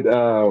releasing it.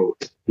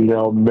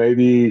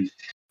 Maybe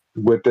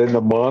within the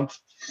month,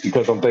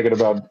 because I'm thinking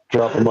about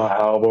dropping my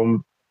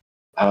album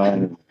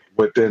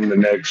within the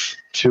next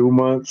 2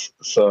 months.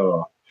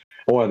 So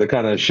I wanted to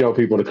kind of show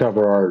people the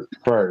cover art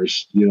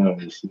first, so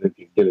they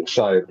can get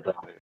excited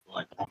about it.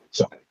 Like, I'm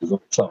excited because I'm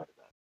excited.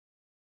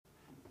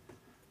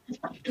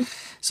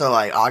 So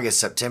like August,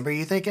 September,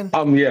 you thinking?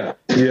 Yeah.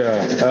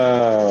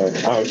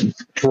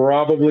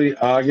 Probably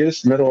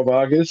August, middle of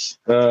August.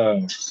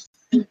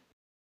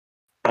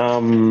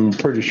 I'm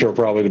pretty sure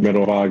probably the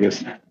middle of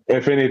August.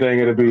 If anything,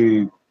 it'll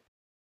be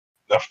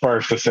the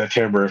 1st of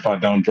September if I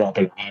don't drop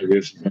it in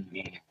August.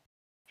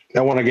 I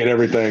want to get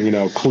everything,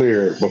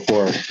 clear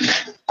before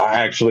I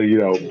actually,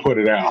 put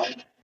it out.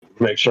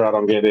 Make sure I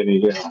don't get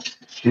any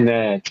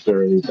snacks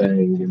or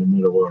anything in the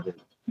middle of it.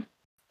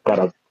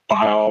 Gotta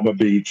buy all my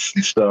beats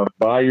and stuff.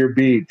 Buy your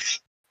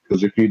beats,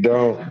 because if you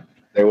don't,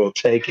 they will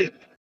take it.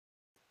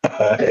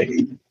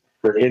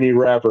 For any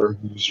rapper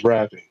who's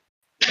rapping,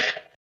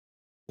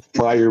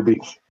 buy your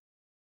beats.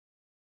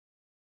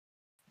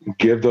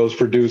 give those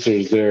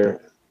producers their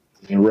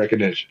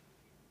recognition.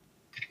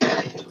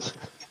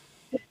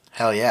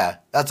 Hell yeah.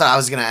 That's what I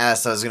was going to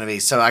ask.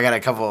 I got a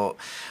couple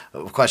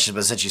of questions,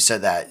 but since you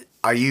said that,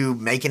 are you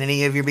making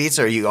any of your beats,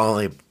 or are you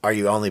only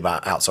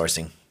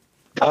outsourcing?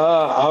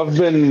 I've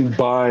been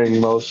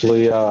buying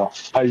mostly. I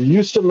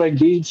used to make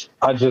beats.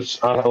 I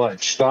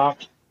like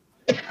stopped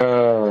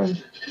and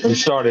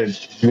started,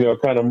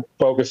 kind of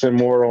focusing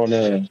more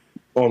on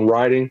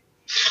writing.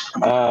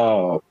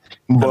 That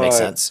makes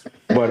sense.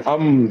 But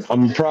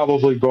I'm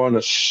probably going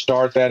to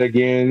start that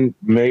again.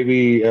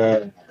 Maybe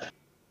the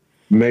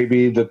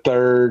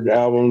third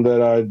album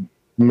that I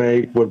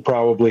make would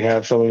probably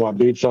have some of my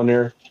beats on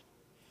there.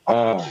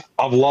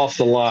 I've lost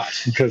a lot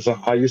because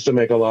I used to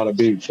make a lot of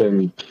beats,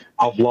 and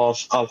I've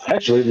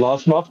actually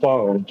lost my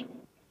phone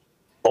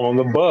on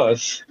the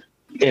bus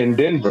in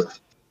Denver.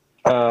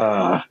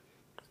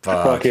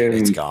 Fucking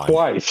it's gone.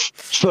 twice.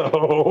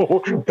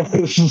 So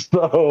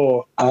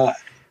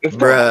it's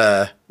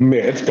Bruh. gone.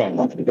 Man, it's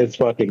gone. It's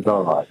fucking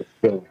gone.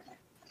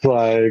 It's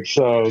like,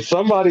 so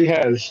somebody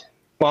has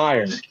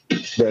fire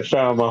that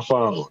found my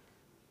phone.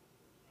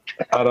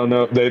 I don't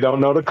know. They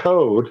don't know the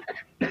code.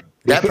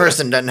 That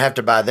person doesn't have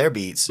to buy their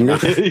beats.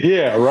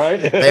 Yeah, right?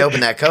 They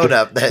open that code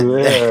up.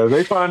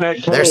 They find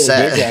that code. They're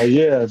set.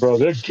 Yeah, bro,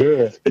 they're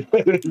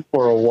good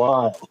for a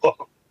while.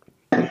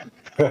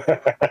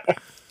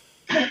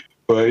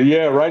 But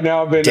yeah, right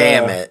now I've been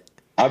Damn it.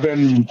 I've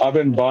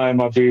been buying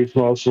my beats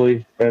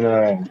mostly, and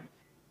I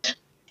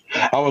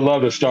would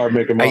love to start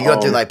making my own. Are you going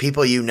own. through like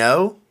people you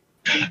know?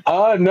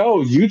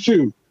 No,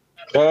 YouTube.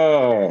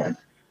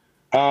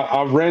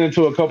 I've ran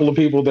into a couple of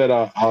people that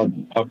I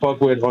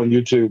fuck with on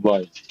YouTube,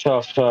 like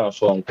tough,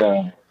 like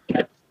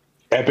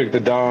Epic the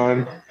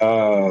Don,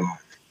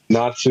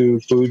 Natsu,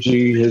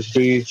 Fuji, his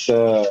beats.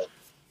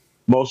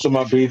 Most of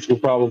my beats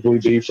would probably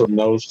be from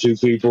those two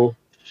people.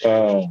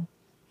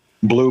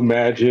 Blue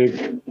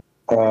Magic.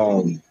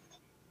 I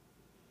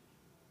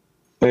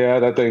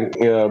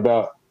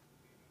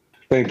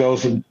think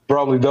those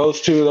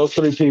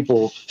three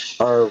people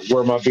are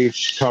where my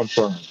beats come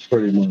from,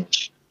 pretty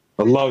much.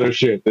 I love their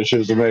shit. Their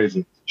shit is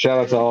amazing. Shout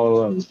out to all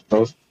of them.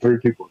 Those three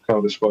people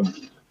come this fun.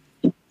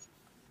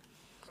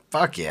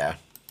 Fuck yeah.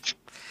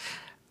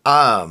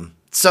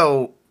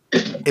 So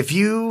if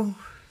you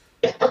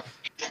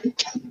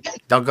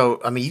don't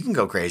go, I mean, you can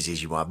go crazy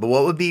as you want, but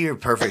what would be your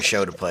perfect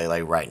show to play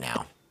like right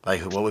now?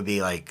 Like, what would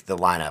be like the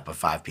lineup of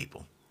 5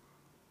 people,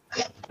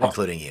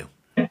 including you?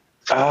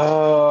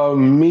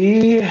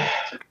 Me,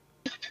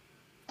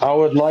 I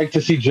would like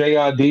to see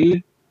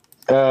JID.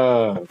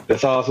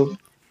 That's awesome.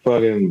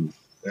 Fucking,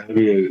 that'd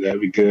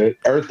be good.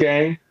 Earth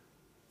Gang.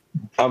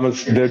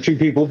 They're 2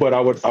 people, but I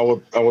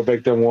would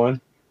make them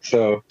one.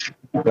 So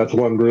that's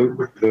one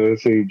group.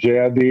 Let's see,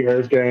 JID,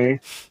 Earth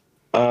Gang.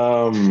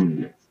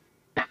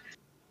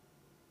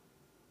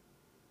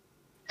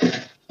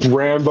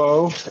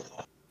 Rambo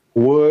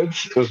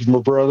Woods is my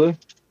brother.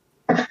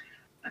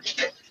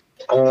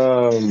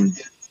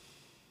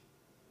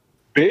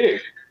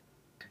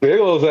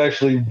 Bigelow's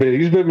actually big.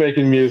 He's been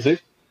making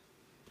music.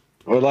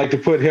 I would like to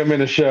put him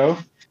in a show.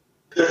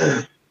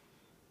 So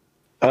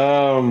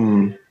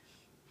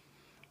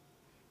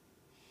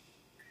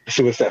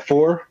what's that,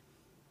 4?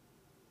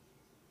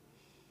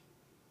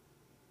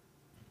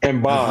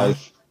 And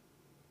Boz.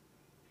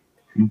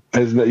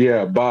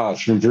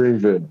 Boz from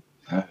Dreamville.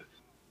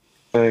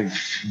 I think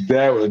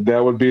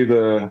that would be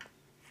the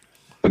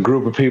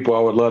group of people I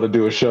would love to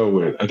do a show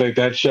with. I think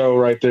that show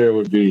right there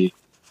would be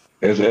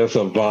it's a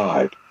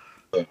vibe.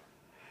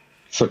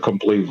 It's a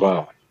complete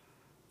vibe.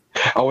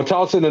 I would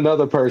toss in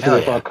another person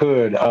if I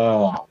could.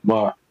 I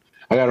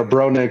got a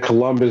bro named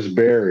Columbus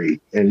Berry,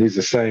 and he's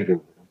a singer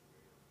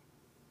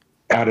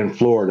out in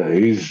Florida.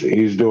 He's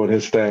doing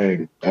his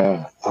thing.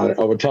 I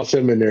would toss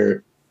him in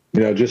there,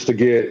 just to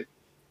get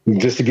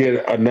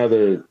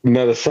another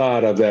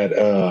side of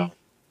that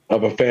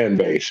of a fan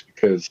base,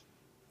 because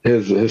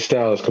his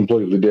style is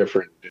completely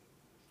different than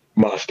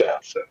my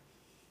style. So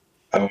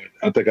I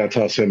think I'd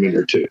toss him in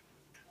there too.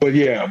 But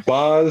yeah,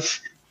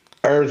 Boz,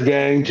 Earth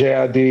Gang,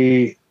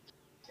 JID,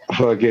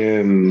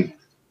 fucking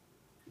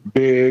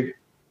Big,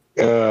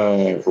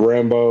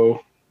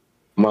 Rambo,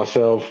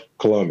 myself,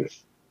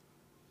 Columbus.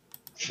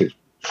 Six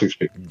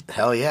people.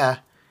 Hell yeah.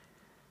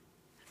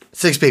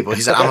 6 people.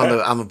 He said, "I'm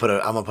gonna put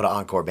an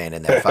encore band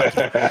in there. Fuck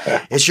you.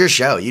 It's your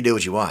show. You do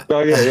what you want."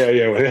 Oh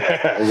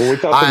yeah. When we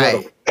talk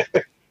about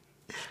it.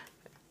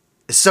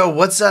 So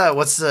what's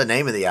the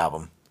name of the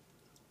album?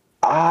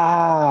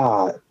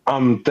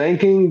 I'm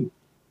thinking.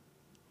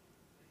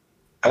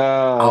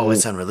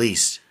 It's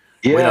unreleased.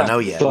 Yeah, we don't know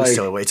yet. Like,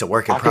 It's a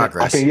work in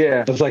progress.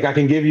 It's like I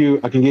can give you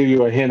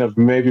a hint of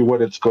maybe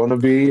what it's going to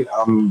be.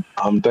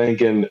 I'm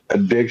thinking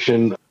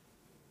addiction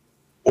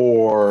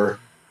or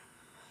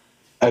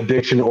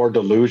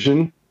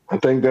delusion. I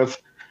think that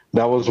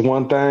was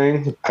one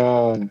thing.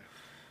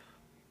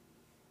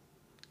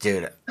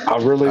 Dude,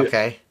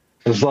 okay.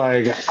 It's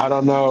like I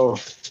don't know.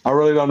 I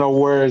really don't know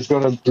where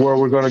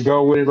we're gonna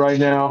go with it right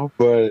now,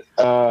 but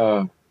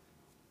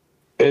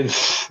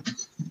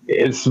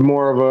it's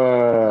more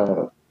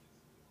of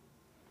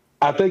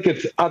I think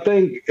it's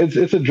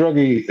a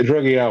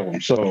druggy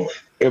album. So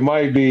it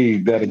might be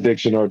that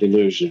addiction or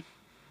delusion.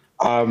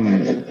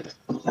 I'm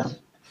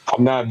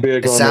not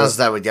big It on sounds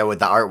that would go with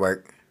the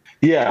artwork.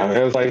 Yeah,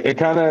 it was like it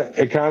kind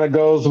of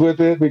goes with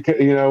it because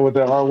with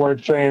the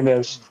artwork saying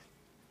that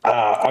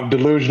I'm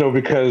delusional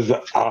because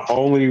I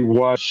only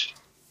watch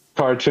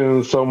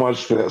cartoons so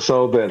much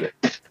so that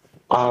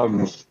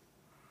um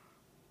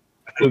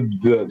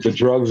the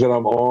drugs that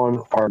I'm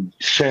on are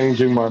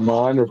changing my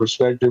mind or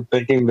perspective,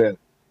 thinking that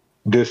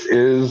this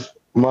is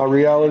my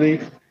reality,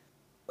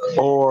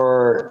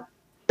 or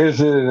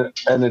is it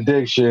an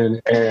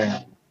addiction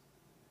and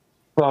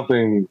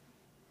something?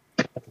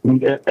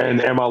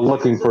 And am I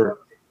looking for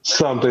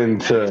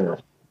something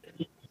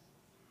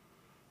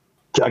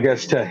I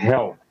guess, to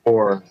help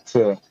or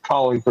to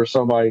calling for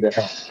somebody to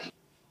help?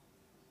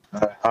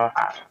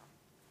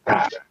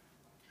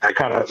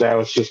 That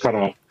was just kind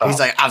of. He's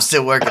like, I'm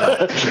still working on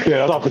it. Yeah,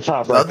 that's off the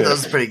top right there. That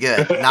was pretty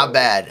good. Not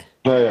bad.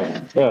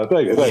 Yeah,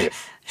 thank you.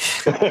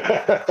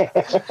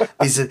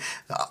 He said,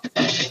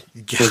 It's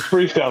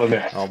freestyling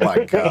that. oh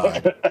my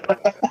God.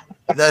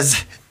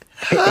 That's,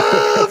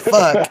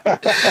 fuck.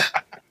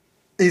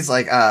 He's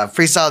like,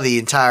 freestyle the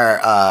entire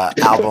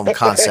album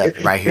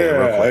concept right here.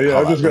 Real quick. Yeah,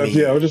 Hold I'm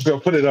on, just gonna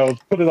put it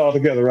all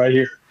together right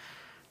here.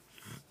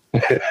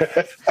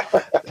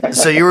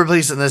 So you're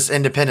releasing this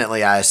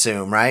independently, I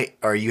assume, right?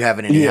 Or are you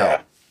having any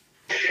help?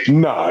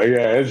 No,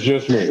 it's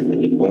just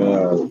me.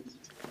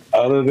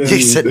 Other than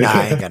He said, nah,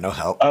 I ain't got no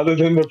help. Other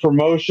than the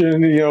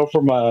promotion,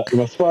 for my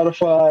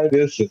Spotify,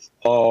 this is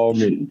all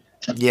me.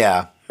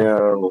 Yeah.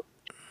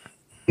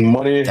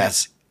 Money.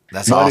 That's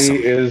money awesome.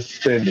 is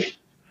spending.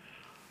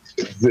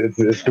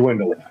 It's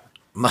dwindling.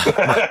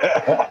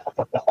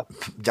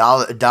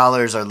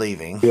 Dollars are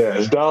leaving.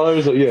 Yes,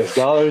 dollars are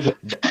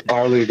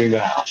leaving the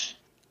house.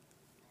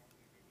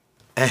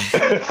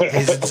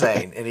 He's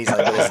insane, and he's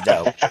like, "This is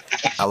dope.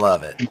 I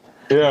love it."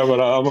 Yeah, but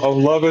I'm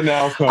loving the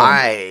outcome. All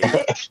right,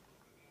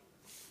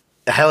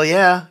 hell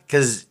yeah,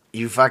 because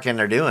you fucking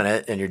are doing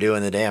it, and you're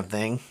doing the damn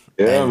thing,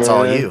 Yeah, and it's man.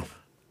 all you.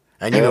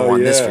 And you've been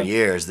wanting this yeah. for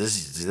years. This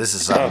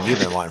is something you've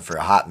been wanting for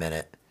a hot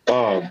minute.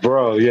 Oh,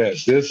 bro,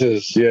 yes, this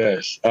is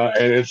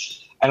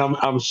and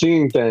I'm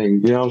seeing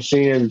things. I'm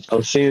seeing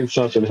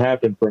something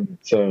happen from it.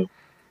 So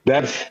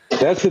that's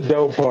the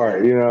dope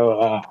part.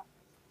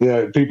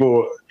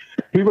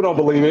 People don't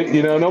believe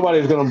it.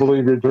 Nobody's gonna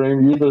believe your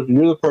dream.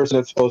 You're the person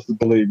that's supposed to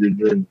believe your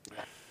dream.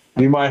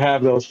 You might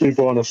have those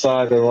people on the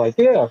side that are like,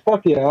 yeah,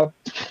 fuck yeah,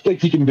 I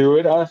think you can do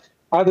it. I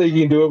think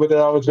you can do it, but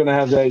they're always gonna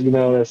have that,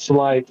 that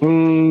slight,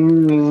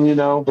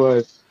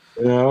 but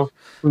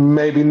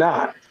maybe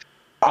not.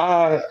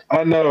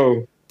 I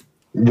know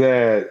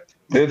that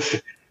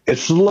it's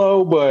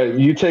slow, but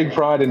you take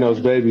pride in those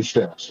baby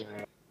steps.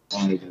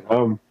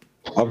 I'm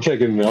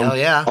Hell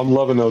yeah. I'm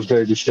loving those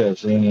baby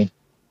steps, man.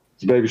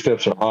 Those baby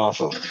steps are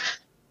awesome.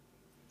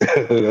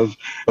 those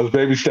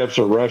baby steps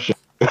are Russian.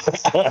 Those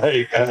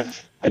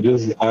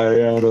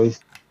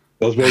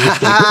baby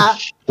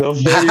steps.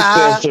 Those baby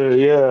steps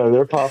are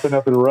they're popping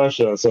up in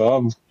Russia.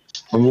 So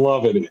I'm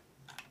loving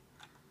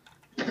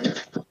it.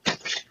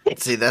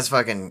 See, that's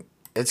fucking.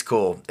 It's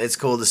cool. It's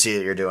cool to see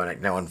that you're doing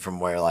it, knowing from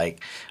where,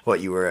 like, what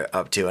you were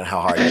up to and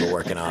how hard you were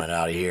working on it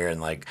out of here,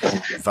 and like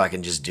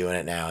fucking just doing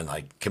it now and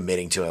like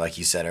committing to it, like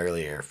you said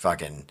earlier,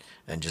 fucking,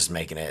 and just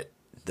making it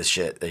the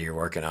shit that you're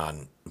working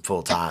on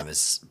full time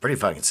is pretty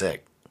fucking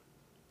sick.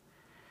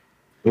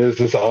 This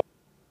is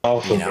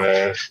awesome,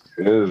 man.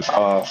 It is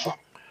awesome.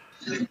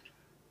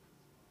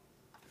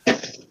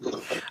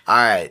 All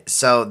right,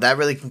 so that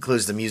really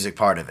concludes the music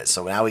part of it.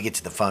 So now we get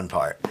to the fun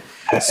part.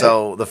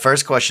 So the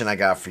first question I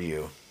got for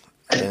you,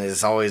 and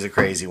it's always a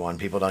crazy one.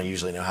 People don't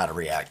usually know how to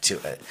react to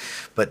it.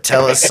 But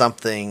tell us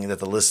something that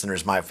the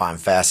listeners might find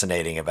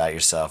fascinating about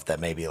yourself that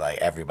maybe like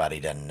everybody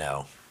doesn't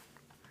know.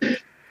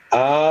 I'm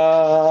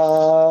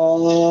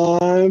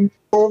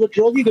more of a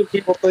druggie than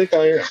people think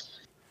I am.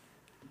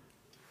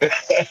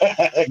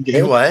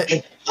 You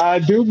what? I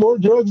do more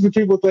drugs than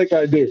people think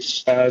I do.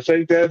 I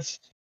think that's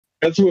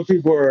what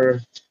people are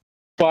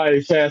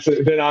finding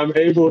fascinating. That I'm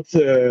able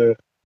to.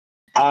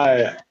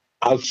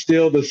 I'm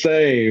still the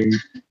same,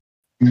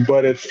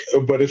 but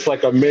it's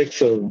like a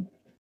mix of,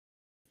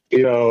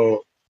 he's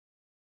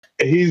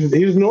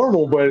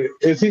normal, but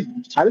is he?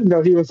 I didn't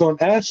know he was on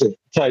acid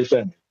type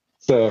thing.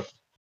 So,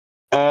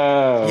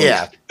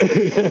 yeah,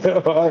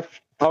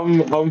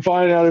 I'm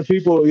finding out that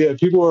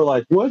people are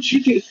like, what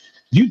you did?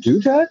 You do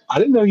that? I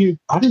didn't know you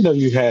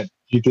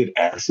did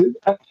acid.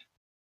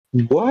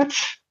 What?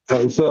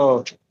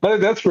 So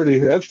that's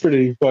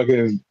pretty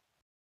fucking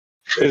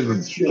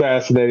is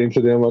fascinating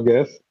to them, I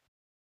guess.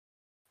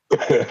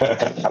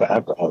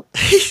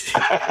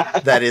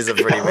 that is a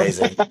pretty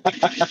amazing.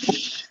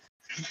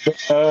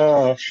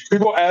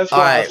 People ask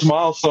why I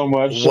smile so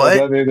much. What?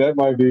 So that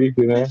might be,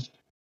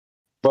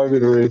 might be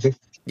the reason.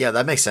 Yeah,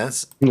 that makes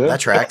sense. Yeah.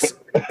 That tracks.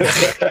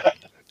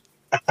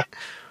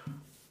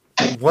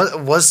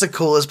 What's the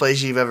coolest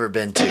place you've ever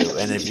been to?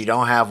 And if you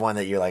don't have one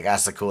that you're like,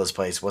 that's the coolest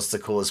place, what's the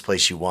coolest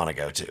place you want to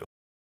go to?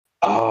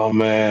 Oh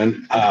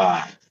man,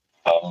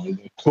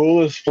 The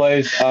coolest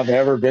place I've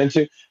ever been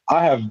to,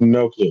 I have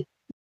no clue.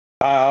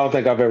 I don't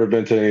think I've ever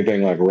been to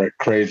anything like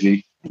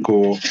crazy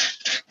cool.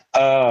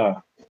 I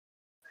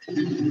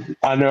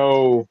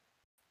know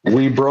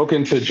we broke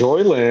into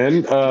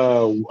Joyland,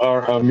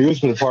 our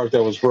amusement park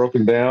that was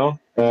broken down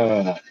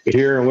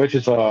here in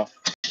Wichita,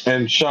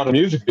 and shot a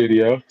music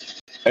video,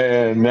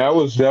 and that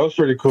was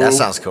pretty cool. That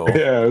sounds cool.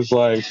 Yeah, it's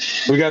like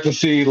we got to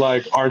see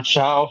like our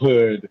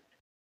childhood,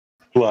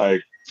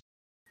 like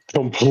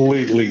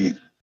completely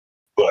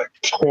like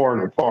torn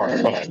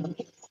apart. Like,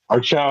 our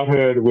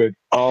childhood with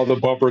all the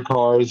bumper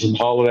cars and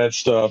all of that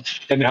stuff,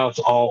 and now it's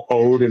all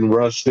old and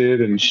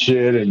rusted and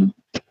shit, and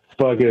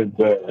fucking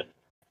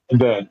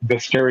the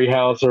scary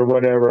house or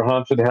whatever,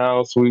 haunted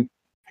house.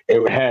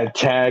 It had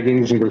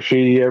taggings and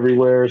graffiti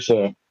everywhere,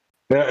 so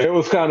it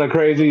was kind of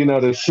crazy, you know,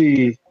 to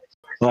see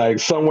like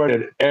somewhere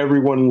that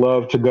everyone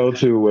loved to go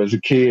to as a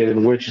kid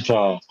in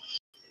Wichita.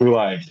 We're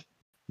like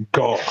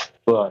gone.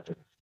 Like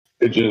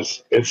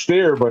it's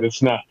there, but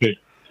it's not there.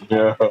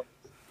 Yeah.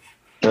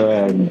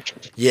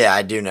 Yeah,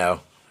 I do know.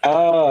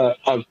 A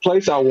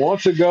place I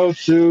want to go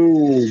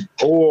to.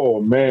 Oh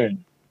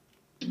man,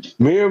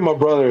 me and my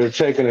brother are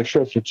taking a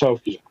trip to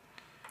Tokyo.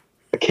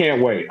 I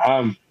can't wait.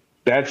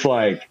 That's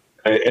like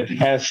it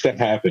has to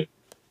happen,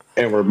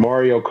 and we're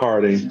Mario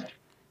Karting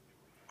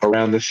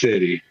around the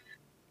city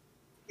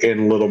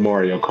in little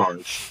Mario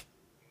Karts,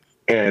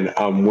 and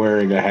I'm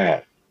wearing a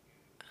hat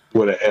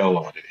with an L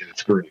on it, and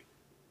it's green.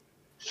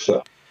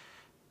 So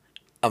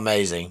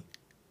amazing.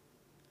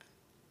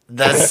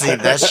 That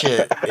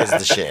shit is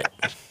the shit.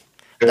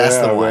 That's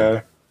the one.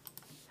 Man.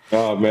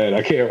 Oh man,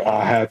 I can't.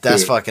 I have to.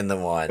 That's fucking the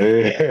one.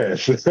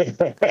 Yes.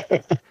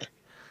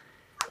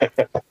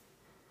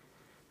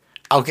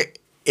 Okay,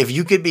 if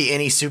you could be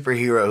any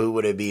superhero, who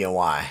would it be and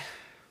why?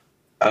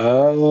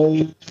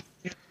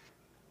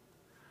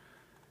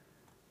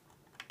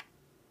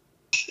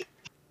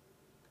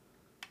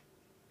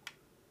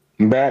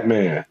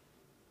 Batman,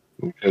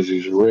 because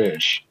he's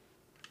rich.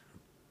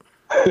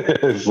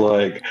 It's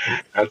like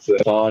that's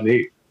all I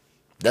need.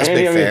 That's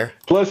big fair.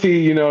 Plus,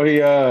 he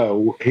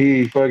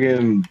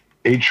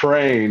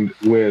trained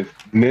with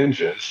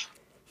ninjas,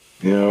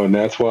 you know, and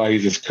that's why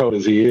he's as cold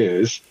as he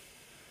is.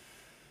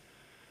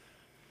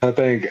 I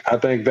think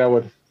that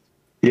would,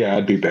 yeah,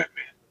 I'd be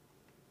Batman.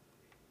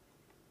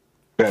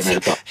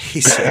 Batman.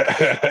 He said,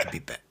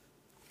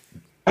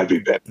 I'd be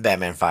Batman.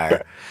 Batman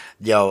fire.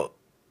 Yo,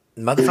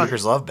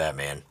 motherfuckers love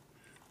Batman.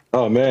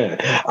 Oh man,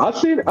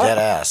 Dead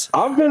ass.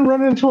 I've been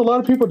running into a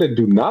lot of people that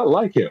do not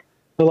like him.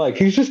 They're like,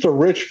 he's just a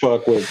rich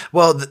fuck with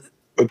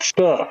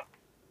stuff.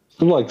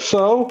 I'm like,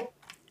 so?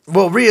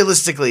 Well,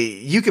 realistically,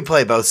 you could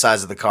play both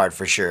sides of the card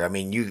for sure. I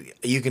mean,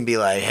 you can be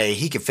like, hey,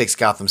 he could fix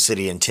Gotham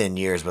City in 10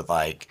 years with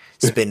like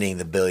spending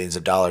the billions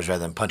of dollars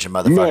rather than punching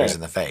motherfuckers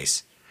in the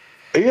face.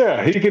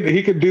 Yeah,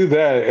 he could do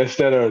that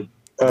instead of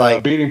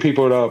like beating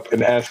people up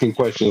and asking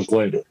questions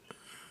later.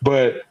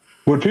 But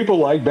would people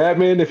like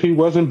Batman if he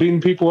wasn't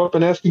beating people up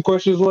and asking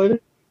questions later?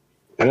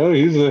 You know,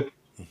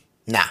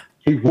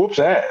 he whoops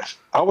ass.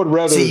 I would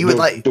rather see you would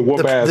like the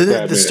whoop ass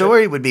Batman. The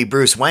story would be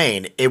Bruce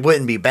Wayne. It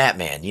wouldn't be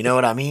Batman. You know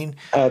what I mean?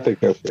 I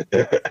think that's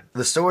it.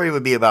 The story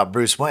would be about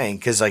Bruce Wayne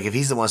because like if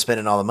he's the one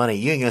spending all the money,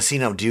 you ain't gonna see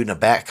no dude in a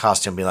bat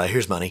costume be like,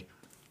 "Here's money."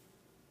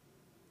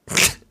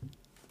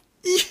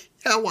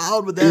 How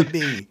wild would that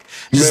be?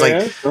 Just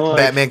like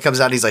Batman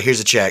comes out and he's like, "Here's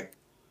a check.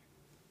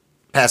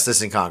 Pass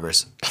this in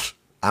Congress."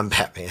 I'm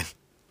Batman.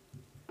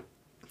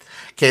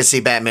 Can't see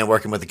Batman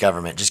working with the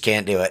government. Just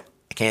can't do it.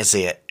 I can't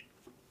see it.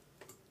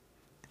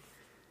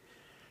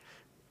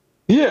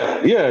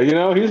 Yeah, you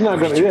know, he's not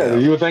gonna. Yeah,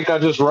 you would think I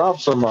just robbed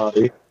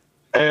somebody,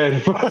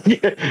 and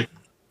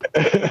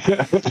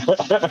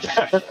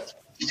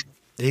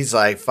he's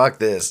like, "Fuck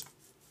this."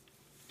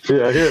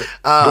 Yeah, here.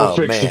 Oh,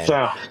 go fix man. the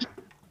town.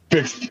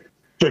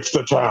 Fix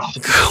the town.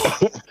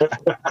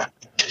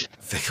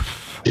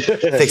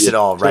 Fix it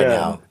all right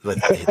now. With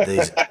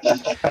these.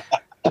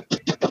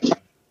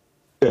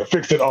 Yeah,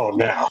 fix it all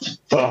now.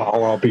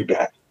 Oh, I'll be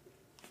back.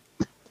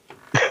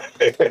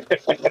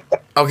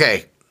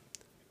 Okay.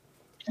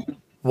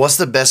 What's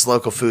the best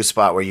local food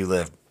spot where you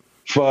live?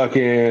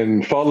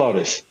 Fucking Faux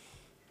Lotus.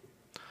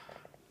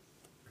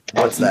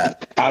 What's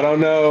that? I don't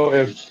know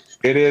if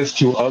it is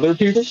to other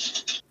people,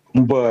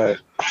 but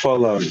Faux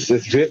Lotus.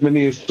 It's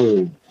Vietnamese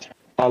food.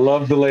 I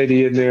love the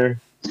lady in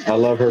there. I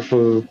love her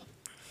food.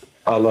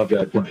 I love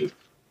that place.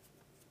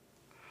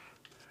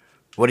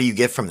 What do you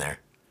get from there?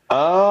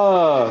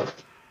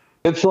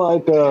 It's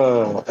like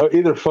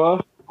either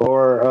pho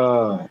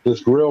or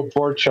this grilled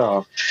pork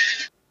chop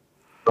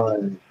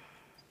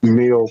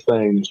meal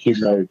thing that she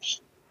makes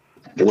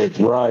with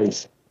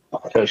rice,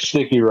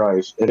 sticky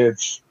rice, and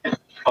it's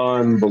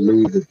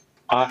unbelievable.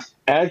 I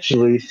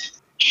actually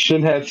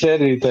shouldn't have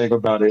said anything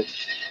about it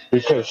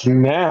because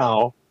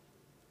now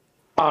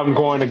I'm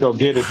going to go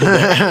get it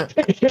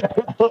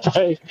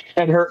today.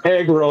 And her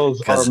egg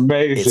rolls are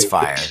amazing. It's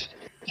fire.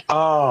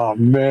 Oh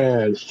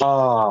man.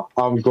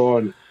 I'm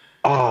going.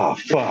 Oh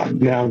fuck.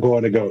 Now I'm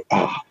going to go.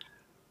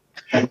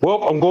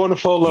 Well, I'm going to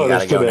Full You gotta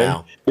Lotus go today.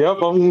 now. Yep,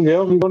 I'm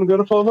going to go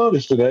to Full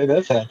Lotus today.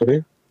 That's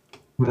happening.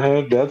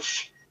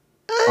 That's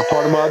a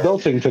part of my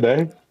adulting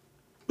today.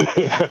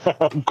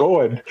 I'm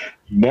going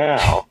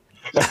now.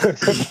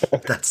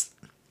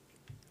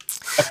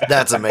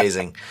 That's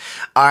amazing.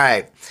 All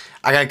right,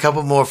 I got a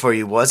couple more for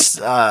you. What's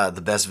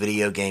the best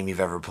video game you've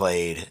ever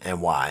played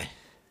and why?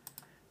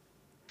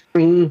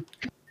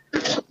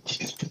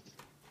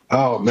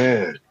 Oh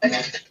man,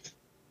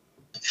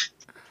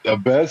 the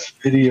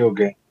best video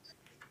game.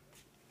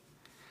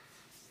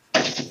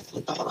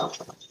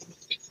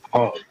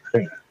 Oh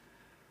man,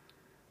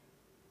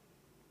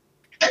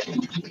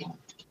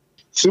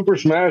 Super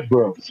Smash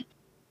Bros.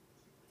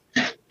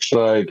 It's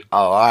like Oh,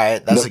 all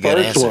right, that's the a good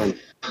first answer. one,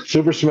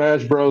 Super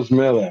Smash Bros.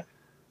 Melee.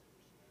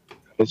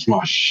 That's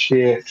my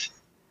shit.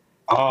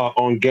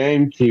 On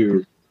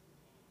GameCube.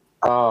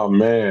 Oh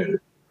man,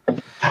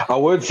 I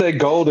would say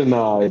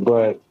GoldenEye,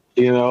 but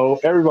you know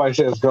everybody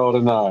says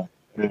GoldenEye.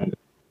 And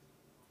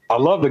I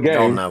love the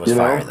game. GoldenEye was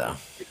fire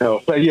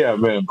though. But yeah,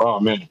 man. Oh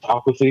man,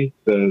 prophecy.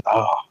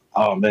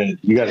 Oh man,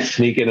 you got to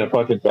sneak in a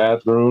fucking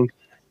bathroom,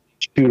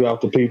 shoot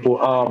out the people.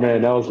 Oh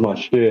man, that was my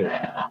shit.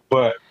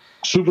 But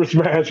Super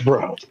Smash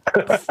Bros.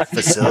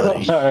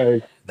 Facility.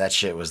 Like, That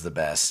shit was the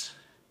best.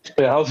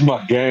 yeah, that was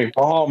my game.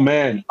 Oh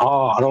man.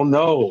 Oh, I don't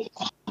know.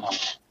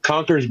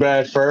 Conker's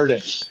Bad Fur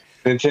Day,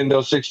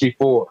 Nintendo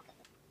 64.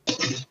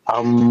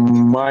 I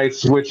might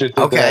switch it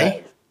to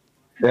Okay.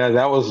 that.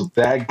 Yeah,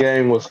 that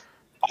game was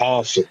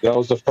awesome. That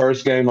was the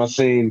first game I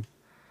seen.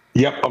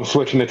 Yep, I'm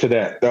switching it to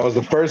that. That was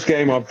the first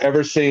game I've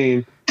ever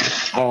seen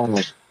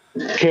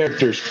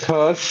characters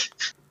cuss,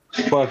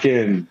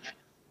 fucking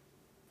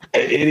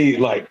any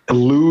like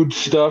lewd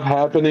stuff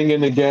happening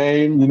in the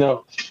game. You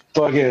know,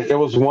 fucking. There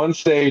was one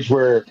stage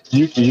where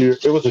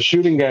it was a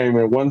shooting game.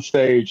 At one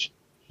stage,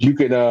 you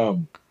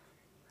can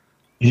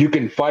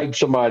fight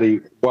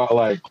somebody while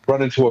like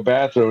run into a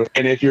bathroom,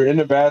 and if you're in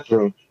the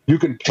bathroom, you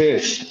can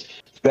piss.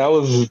 That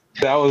was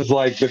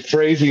like the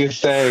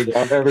craziest thing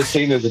I've ever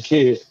seen as a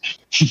kid.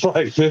 It's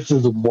like, this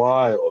is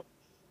wild.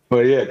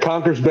 But yeah,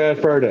 Conker's Bad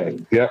Fur Day.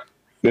 Yep.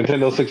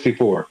 Nintendo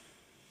 64.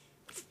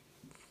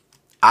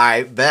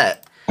 I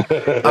bet.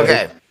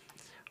 Okay.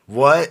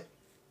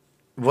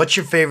 What's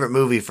your favorite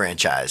movie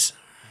franchise?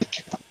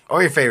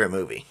 Or your favorite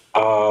movie?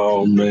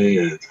 Oh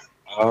man.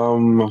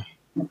 Oh man.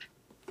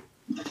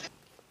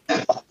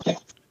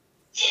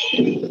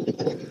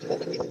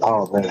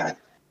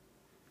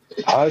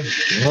 I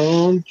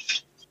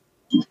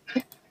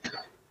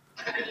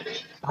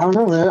don't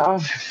know, man.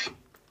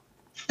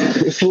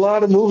 It's a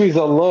lot of movies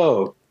I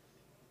love.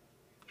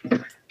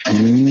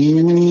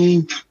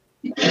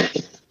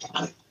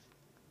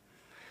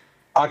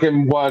 I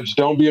can watch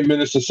Don't Be a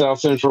Menace to South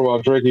Central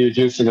while drinking your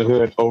juice in the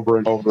hood over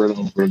and over and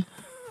over.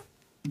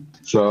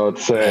 So I'd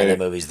Man, say that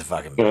movie's the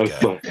fucking good.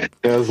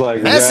 it was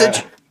like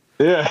Message. that.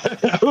 Yeah.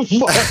 It was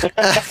like,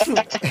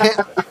 I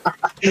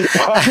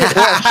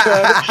watched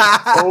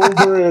that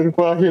over and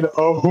fucking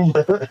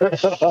over.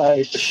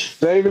 Like,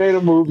 they made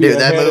a movie. Dude,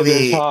 that ahead of their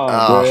movie,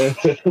 time, man.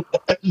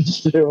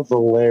 It was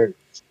hilarious.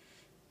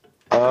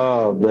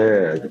 Oh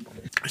man.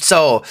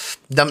 So,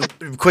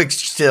 quick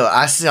still,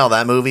 I saw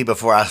that movie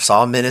before I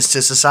saw Menace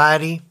to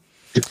Society.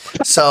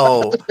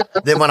 So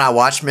then when I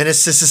watched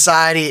Menace to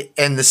Society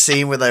and the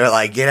scene where they were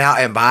like, get out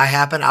and buy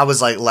happened, I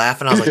was like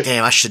laughing. I was like,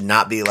 damn, I should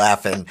not be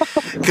laughing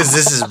because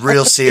this is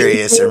real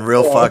serious and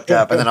real fucked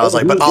up. And then I was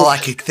like, but all I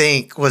could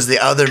think was the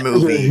other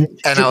movie.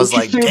 And I was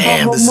like,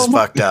 damn, this is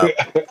fucked up.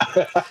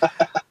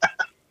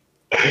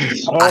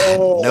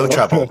 No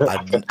trouble.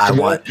 I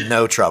want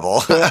no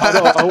trouble.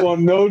 I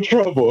want no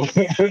trouble.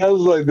 I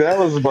was like, that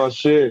was my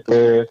shit,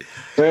 man.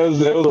 That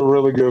was a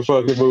really good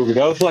fucking movie.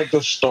 That was like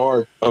the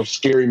start of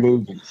scary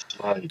movies,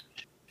 like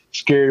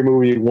Scary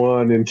Movie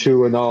 1 and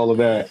 2 and all of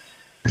that.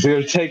 So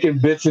they're taking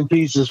bits and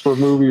pieces from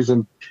movies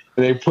and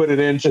they put it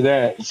into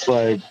that. It's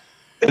like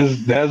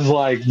that's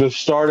like the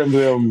start of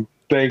them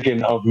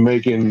thinking of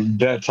making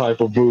that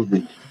type of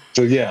movie.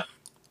 So yeah,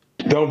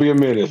 Don't Be a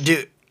Menace.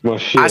 Dude, my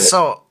shit.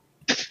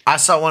 I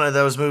saw one of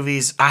those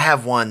movies. I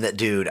have one that,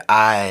 dude,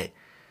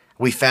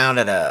 we found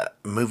at a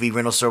movie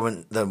rental store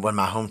when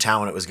my hometown,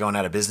 when it was going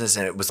out of business,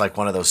 and it was like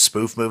one of those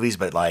spoof movies,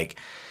 but like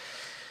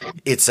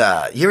it's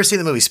you ever seen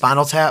the movie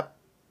Spinal Tap?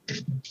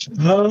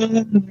 No.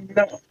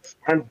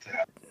 Spinal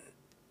Tap.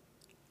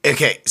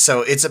 Okay,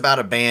 so it's about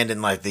a band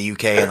in like the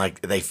UK and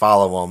like they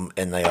follow them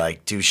and they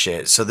like do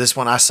shit. So this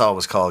one I saw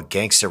was called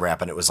Gangster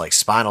Rap and it was like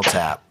Spinal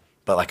Tap,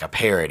 but like a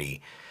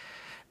parody.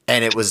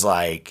 And it was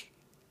like,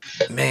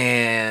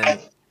 man,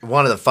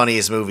 one of the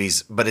funniest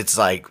movies, but it's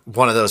like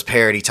one of those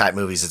parody type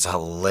movies. It's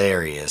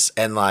hilarious.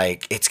 And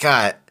like, it's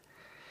got,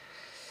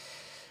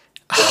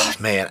 oh,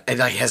 man, it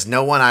like has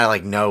no one I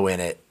like know in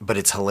it, but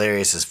it's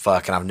hilarious as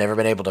fuck. And I've never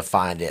been able to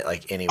find it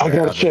like anywhere. I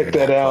gotta check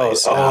that out.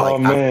 place. Oh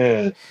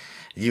man.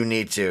 You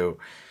need to.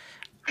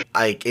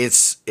 Like,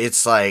 it's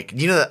like,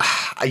 you know,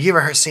 you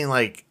ever seen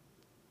like,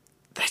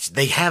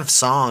 they have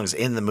songs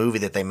in the movie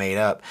that they made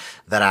up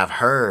that I've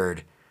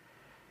heard,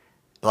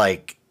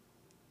 like,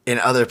 in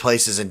other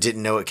places and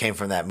didn't know it came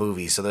from that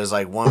movie. So there's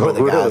like one where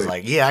the guy's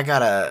like, he's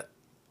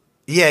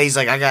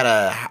like, I got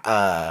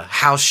a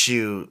house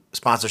shoe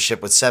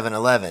sponsorship with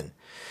 7-Eleven.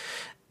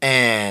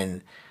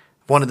 And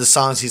one of the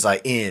songs, he's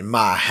like, in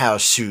my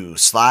house shoe,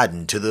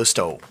 sliding to the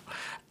store.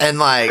 And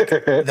like,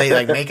 they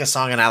like make a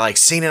song, and I like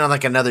seen it on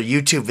like another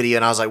YouTube video,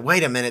 and I was like,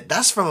 wait a minute,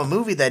 that's from a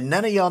movie that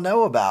none of y'all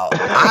know about.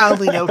 I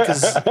only know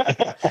because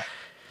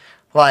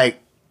like,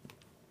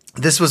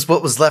 this was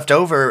what was left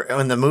over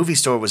when the movie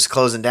store was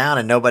closing down,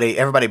 and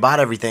everybody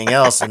bought everything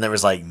else, and there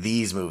was like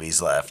these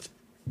movies left.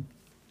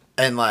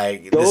 And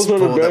like, those this are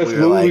the fool that best we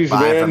were like movies,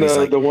 buying man. from, he's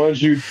like, The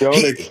ones you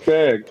don't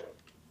expect.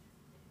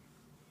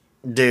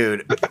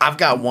 dude, I've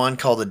got one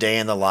called A Day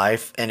in the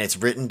Life, and it's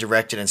written,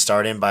 directed, and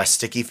starred in by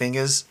Sticky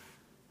Fingers.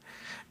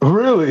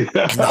 Really?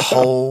 And the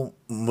whole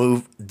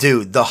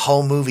the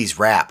whole movie's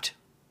rapped.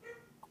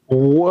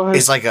 What?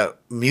 It's like a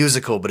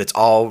musical, but it's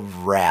all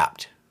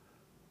rapped.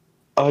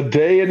 A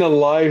Day in the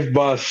Life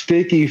by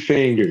Sticky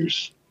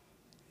Fingers.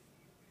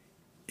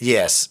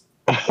 Yes.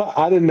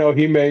 I didn't know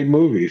he made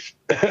movies.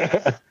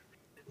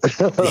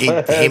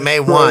 he made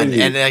one,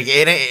 and like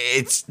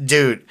it's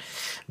dude.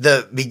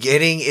 The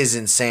beginning is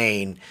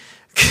insane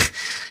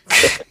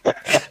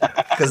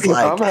because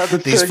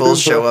like these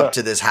fools show up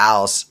to this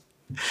house.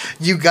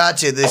 You got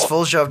to. These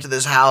fools show up to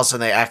this house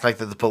and they act like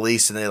they're the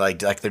police and they like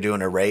they're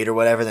doing a raid or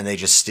whatever. Then they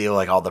just steal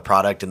like all the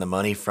product and the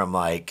money from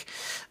like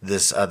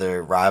this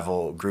other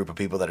rival group of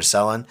people that are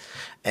selling.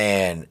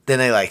 And then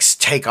they like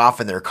take off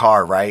in their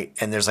car, right?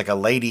 And there's like a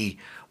lady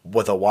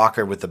with a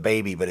walker with a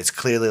baby, but it's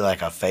clearly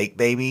like a fake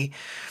baby.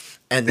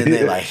 And then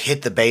they like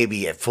hit the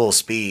baby at full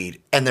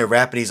speed and they're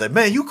rapping. He's like,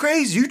 man, you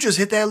crazy. You just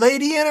hit that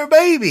lady and her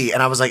baby.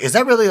 And I was like, is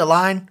that really a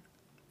line?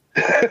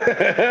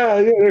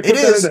 It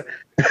is.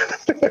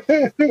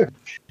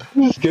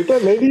 Just get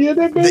that lady in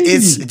that baby.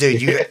 It's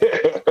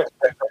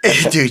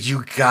dude,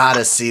 you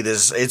gotta see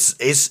this.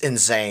 It's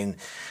insane.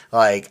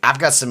 Like, I've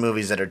got some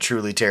movies that are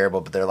truly terrible,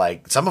 but they're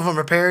like, some of them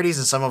are parodies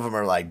and some of them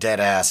are like dead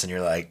ass, and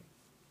you're like,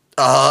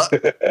 nah.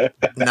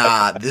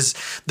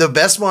 The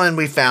best one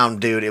we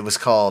found, dude, it was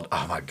called,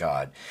 oh my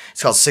god,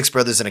 it's called Six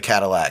Brothers in a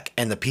Cadillac,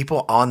 and the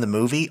people on the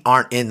movie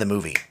aren't in the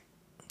movie.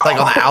 Like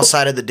on the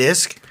outside of the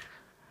disc.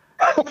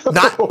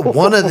 Not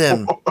one of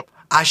them.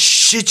 I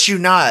shit you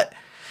not.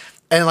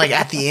 And like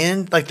at the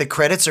end, like the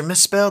credits are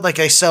misspelled. Like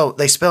they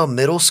spell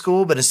middle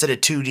school, but instead of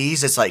two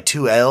D's, it's like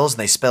two L's, and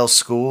they spell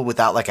school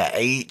without like a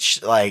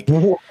H. Like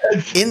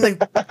in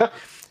the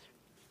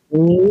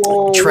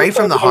Trey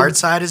from the Hard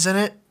Side is in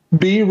it.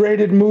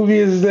 B-rated movie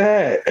is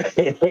that?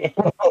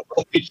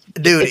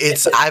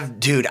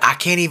 Dude, I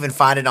can't even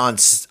find it on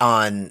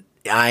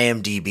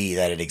IMDb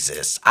that it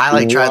exists. I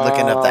like tried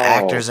looking up the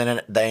actors in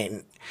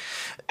it.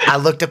 I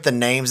looked up the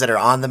names that are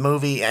on the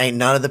movie. Ain't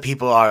none of the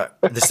people are.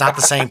 It's not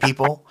the same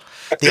people.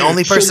 The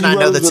only person I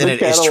know that's in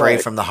it is Trey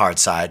from the Hard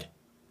Side.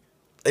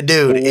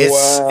 Dude,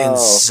 it's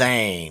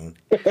insane.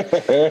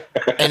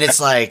 And it's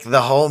like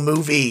the whole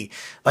movie,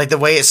 like the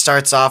way it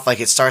starts off, like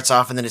it starts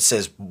off and then it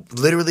says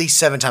literally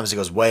 7 times. It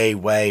goes way,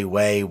 way,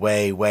 way,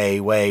 way, way,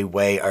 way,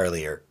 way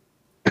earlier.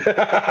 way.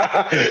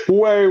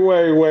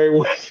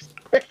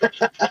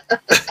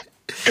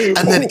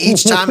 And then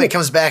each time it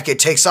comes back, it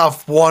takes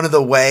off one of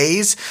the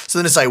ways. So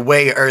then it's like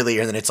way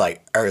earlier, and then it's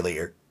like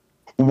earlier.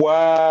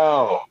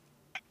 Wow.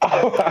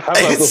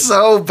 It's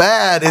so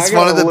bad. It's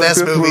one of the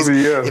best movies.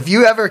 If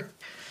you ever,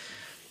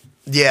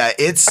 dude,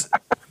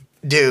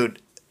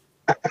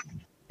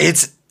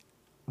 it's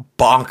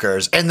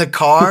bonkers. And the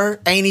car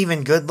ain't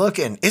even good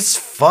looking. It's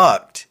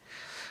fucked.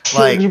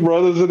 Like Six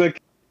brothers in a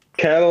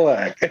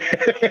Cadillac.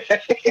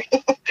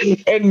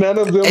 And none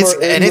of them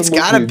are in and it's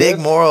got a big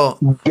moral.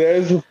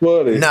 That's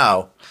funny.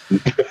 No.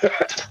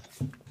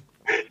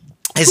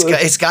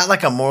 It's got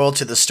like a moral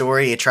to the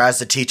story. It tries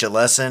to teach a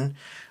lesson,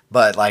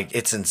 but like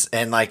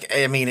and like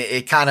I mean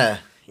it kind of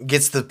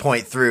gets the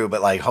point through,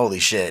 but like holy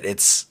shit,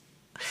 the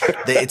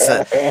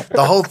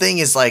whole thing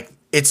is like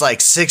it's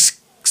like six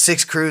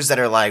crews that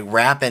are like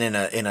rapping in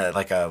a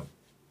like a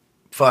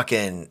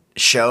fucking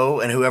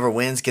show, and whoever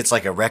wins gets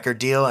like a record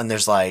deal, and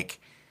there's like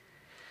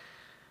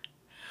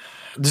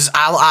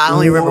I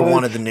only remember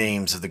one of the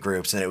names of the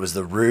groups, and it was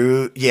the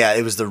Rude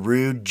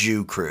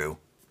Jew Crew.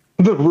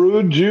 The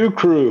Rude Jew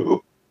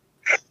Crew.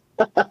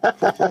 I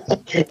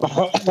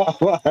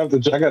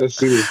gotta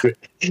see this.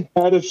 I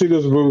had to see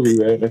this movie,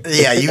 man.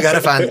 Yeah, you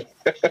gotta find.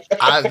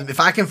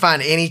 If I can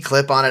find any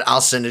clip on it, I'll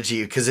send it to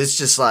you because it's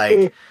just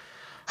like,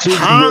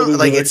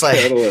 like it's like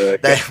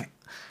that.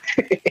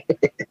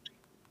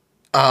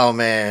 Oh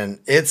man,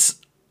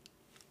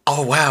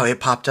 oh wow, it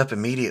popped up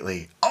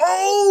immediately.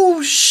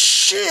 Oh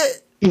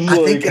shit!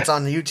 I think it's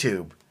on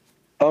YouTube.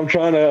 I'm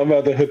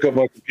about to hook up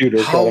my computer.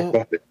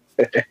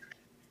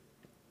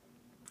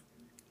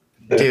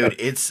 Dude,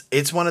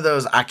 it's one of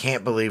those. I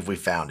can't believe we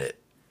found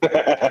it.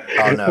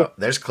 Oh no,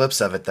 there's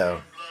clips of it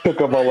though.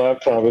 Hook up my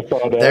laptop and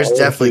find out. There's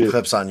definitely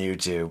clips on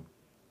YouTube.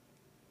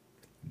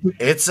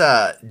 It's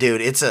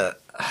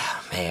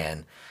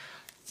man.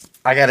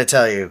 I gotta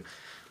tell you,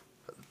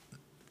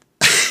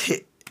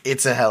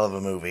 it's a hell of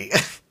a movie.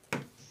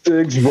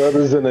 Six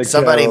brothers in a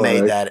Somebody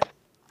Cadillac. made that.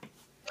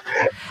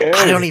 Hey,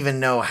 I don't even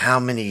know how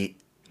many.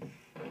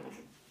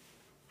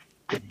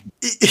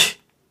 It's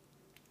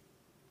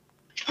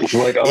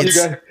like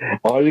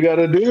all you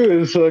gotta do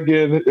is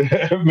again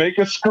make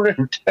a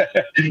script.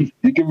 You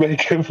can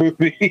make a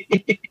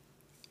movie.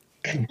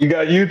 You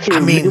got YouTube. I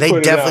You mean, can they put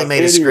it definitely out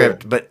made a anywhere.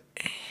 script, but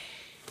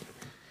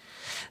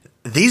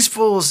these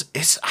fools.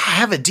 I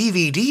have a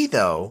DVD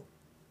though.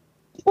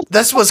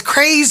 That's what's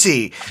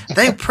crazy.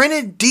 They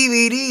printed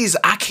DVDs.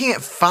 I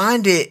can't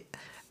find it.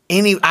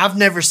 I've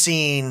never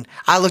seen.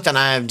 I looked on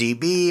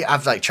IMDb.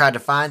 I've like tried to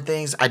find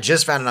things. I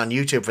just found it on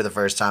YouTube for the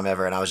first time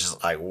ever, and I was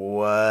just like,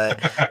 "What?"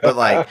 But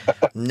like,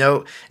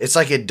 no, it's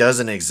like it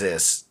doesn't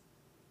exist.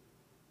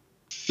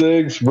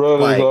 Six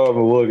brothers. Like-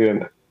 I'm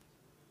looking.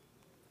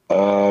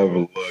 I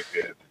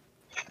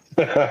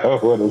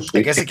want to see.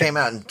 I guess it came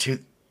out in two.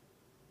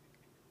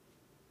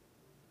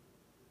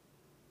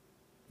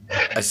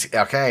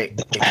 Okay,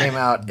 it came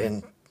out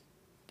in.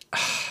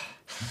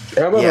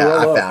 I'm about to Yeah, roll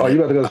I up. found Are it. you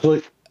about to go to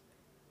sleep?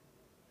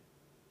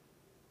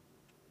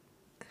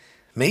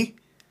 Me?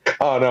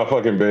 Oh no,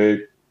 fucking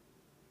babe.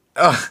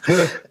 Oh,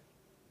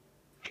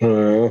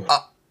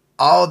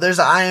 oh, there's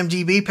an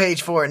IMDb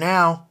page for it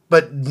now.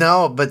 But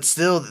no, but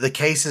still, the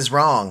case is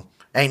wrong.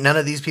 Ain't none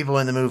of these people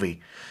in the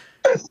movie.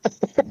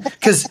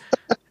 Because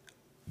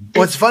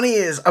what's funny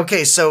is,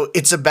 okay, so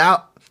it's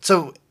about.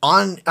 So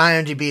on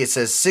IMDb, it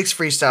says 6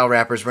 freestyle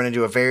rappers run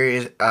into a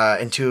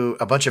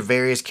bunch of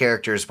various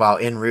characters while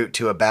en route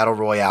to a battle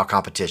royale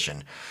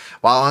competition.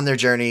 While on their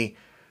journey,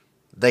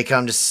 they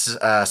come to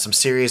some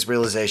serious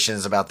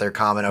realizations about their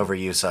common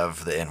overuse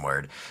of the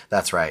N-word.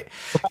 That's right.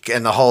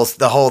 And the whole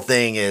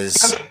thing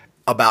is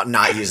about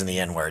not using the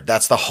N-word.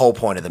 That's the whole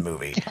point of the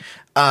movie.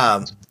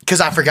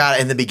 Because I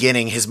forgot in the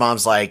beginning, his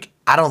mom's like,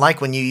 I don't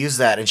like when you use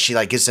that. And she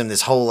like gives him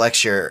this whole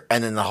lecture.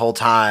 And then the whole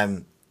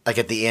time, like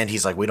at the end,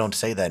 he's like, we don't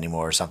say that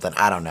anymore or something.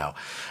 I don't know.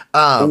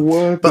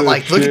 But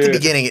like, look at the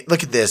beginning.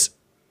 Look at this.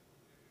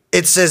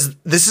 It says,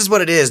 this is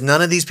what it is.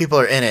 None of these people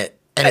are in it.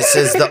 And it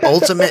says the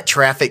ultimate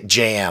traffic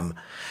jam.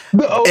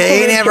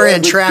 They ain't ever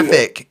in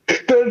traffic.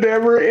 They're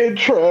never in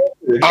traffic.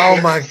 Oh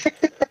my.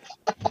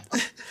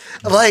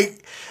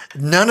 Like,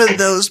 none of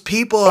those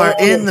people are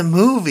in the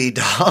movie,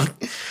 dog.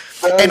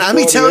 And let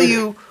me tell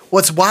you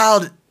what's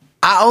wild.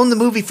 I owned the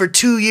movie for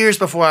 2 years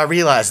before I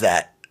realized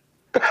that.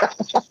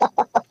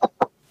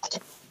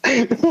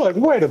 Like,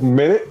 wait a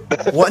minute.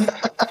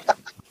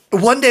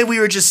 One day we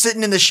were just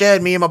sitting in the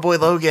shed, me and my boy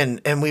Logan,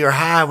 and we were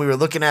high, we were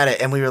looking at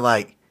it, and we were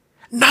like,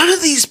 none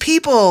of these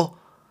people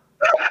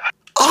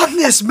on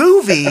this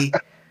movie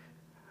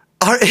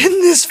are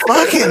in this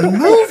fucking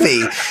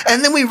movie.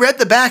 And then we read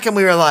the back and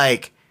we were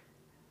like,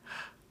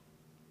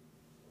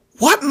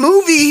 what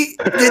movie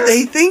did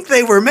they think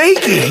they were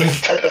making?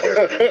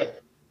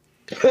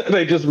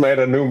 They just made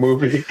a new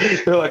movie.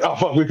 They're like, oh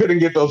fuck, we couldn't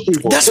get those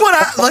people. That's what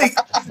I like.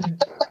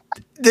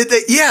 Did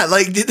they? Yeah,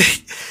 like did they?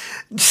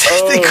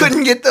 They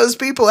couldn't get those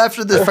people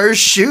after the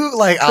first shoot.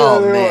 Like,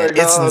 oh They're man, like,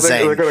 it's oh,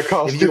 insane. they're gonna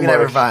cost If you too can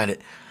ever much. find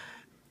it,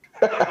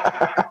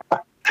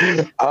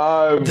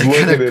 I'm they're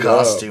looking gonna it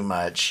cost up. too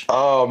much.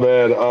 Oh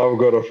man, I'm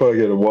gonna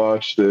fucking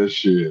watch this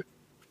shit.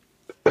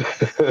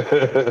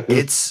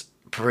 It's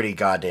pretty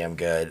goddamn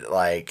good.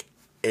 Like,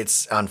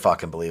 it's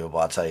unfucking believable.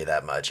 I'll tell you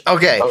that much.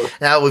 Okay,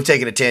 now we've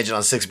taken a tangent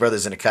on Six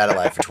Brothers in a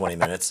Cadillac for 20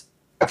 minutes.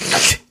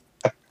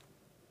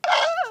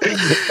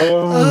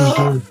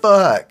 Oh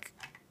fuck.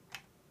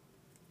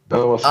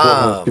 Oh,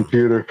 my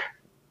computer.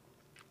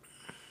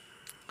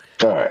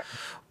 All right.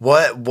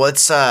 What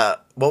was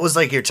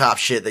like your top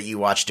shit that you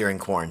watched during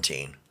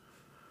quarantine?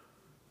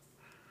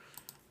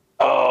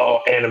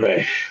 Oh,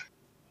 anime.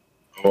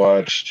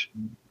 Watched.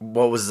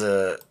 What was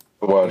the?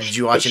 Watched. Did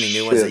you watch any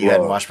new ones that you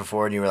hadn't watched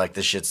before, and you were like,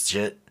 "This shit's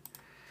shit"?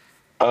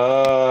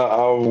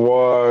 I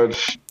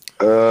watched.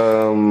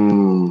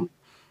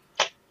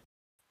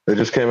 They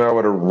just came out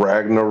with a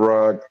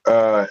Ragnarok.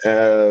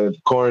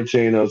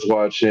 Quarantine. I was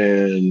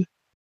watching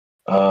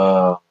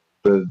the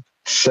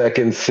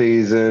second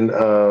season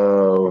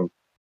of.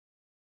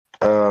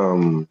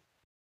 I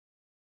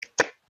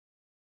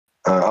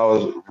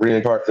was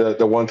reincarnated.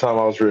 The one time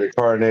I was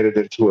reincarnated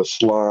into a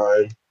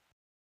slime.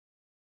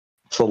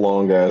 It's a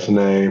long ass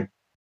name.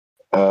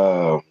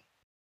 And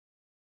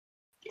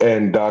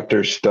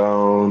Dr.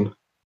 Stone.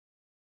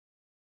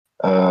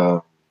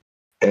 And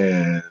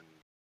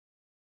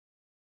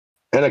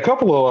a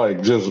couple of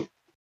like just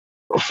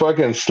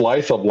fucking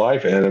slice of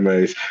life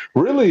animes.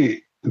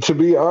 Really, to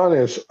be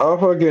honest, I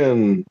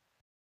watch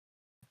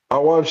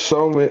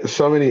so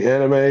many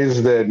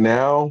animes that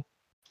now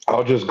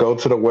I'll just go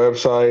to the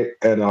website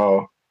and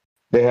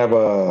they have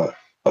a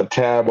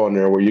tab on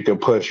there where you can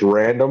push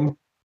random,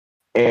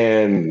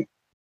 and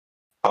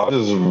I'll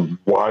just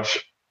watch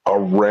a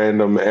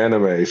random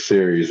anime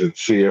series and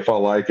see if I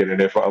like it,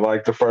 and if I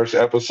like the first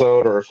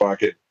episode, or if I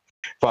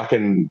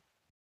can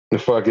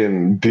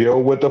fucking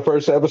deal with the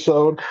first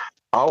episode,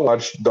 I'll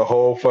watch the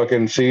whole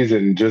fucking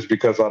season just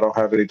because I don't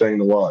have anything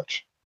to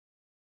watch.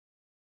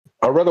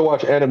 I'd rather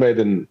watch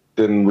anime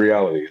than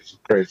reality. It's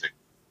crazy.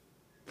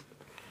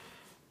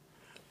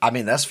 I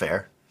mean, that's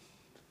fair.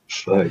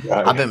 Like,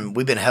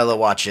 We've been hella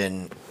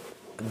watching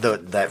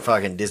that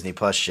fucking Disney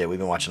Plus shit. We've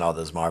been watching all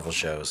those Marvel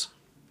shows.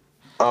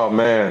 oh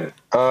man,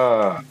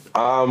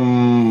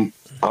 I'm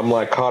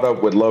like caught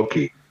up with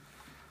Loki.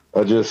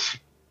 I just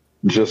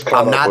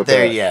caught I'm up not with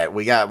there that. yet.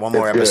 We got one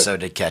more It's good. episode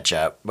to catch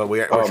up, but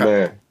we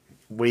Man,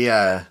 we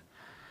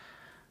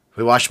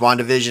watched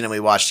WandaVision and we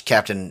watched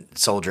Captain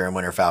Soldier and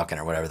Winter Falcon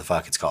or whatever the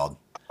fuck it's called.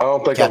 I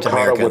don't think Captain I'm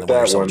caught America up and with the Winter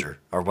that one. Soldier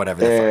or whatever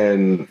the fuck.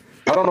 And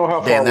I don't know how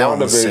far Damn, that one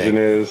was sick. WandaVision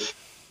is.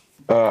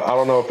 I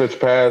don't know if it's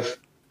past,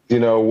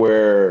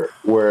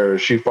 where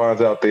she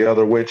finds out the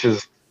other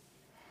witches.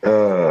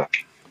 The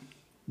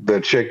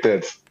chick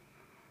that's,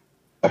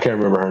 I can't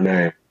remember her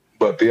name,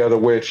 but the other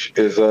witch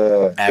is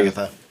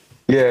Agatha.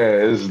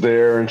 is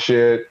there and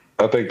shit.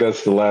 I think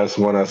that's the last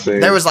one I seen.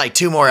 There was like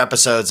 2 more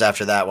episodes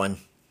after that one.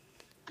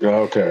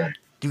 Okay.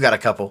 You got a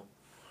couple.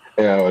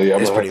 Yeah, well, yeah.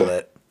 I'm It's gonna pretty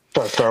have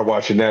to start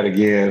watching that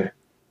again.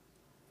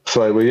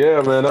 So, but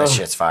yeah, man. That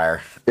shit's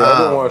fire. Yeah, I've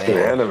been Oh, watching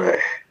man. anime.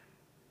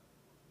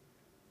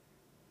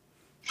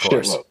 Of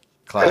course. Shitloads.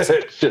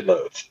 Classic.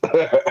 Shitloads.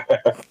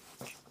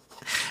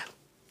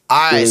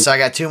 All right, so I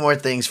got 2 more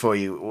things for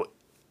you.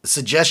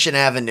 Suggestion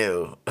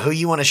Avenue. Who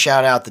you want to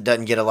shout out that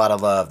doesn't get a lot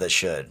of love that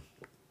should?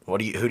 Who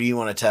do you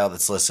want to tell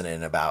that's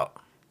listening about?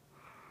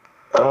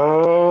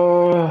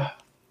 Shout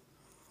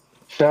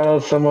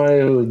out somebody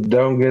who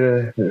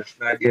that's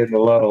not getting a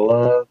lot of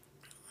love.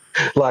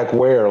 Like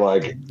where?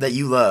 Like That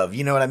you love.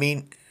 You know what I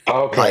mean?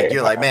 okay. Like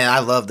you're like, man, I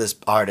love this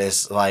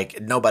artist. Like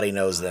nobody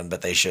knows them,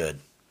 but they should.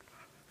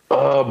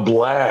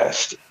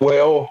 Blast.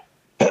 Well,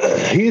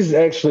 he's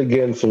actually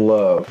getting some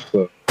love.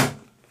 So.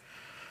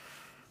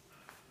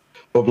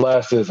 But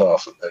Blast is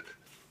awesome.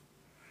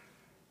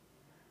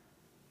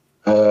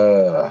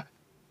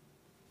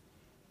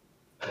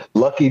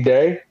 Lucky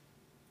Day.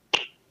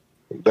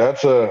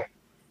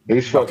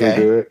 He's fucking Okay.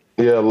 good.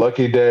 Yeah,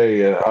 Lucky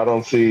Day. I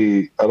don't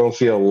see a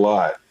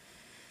lot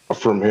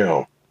from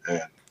him,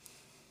 and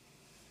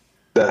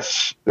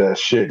that's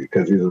shit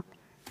because he's a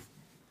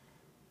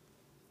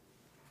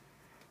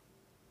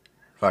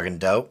Fucking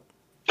dope.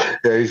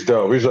 yeah, he's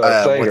dope. He's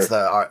a singer. What's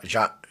the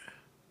genre?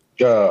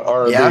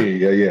 R&B.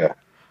 Yeah.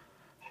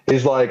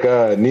 He's like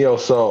neo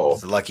soul.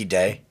 It's Lucky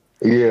Day.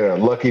 Yeah,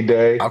 Lucky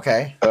Day.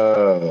 Okay.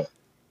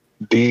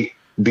 Baye.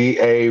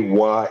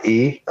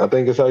 I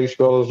think is how you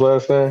spell his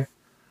last name.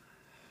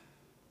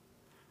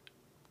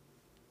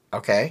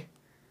 Okay.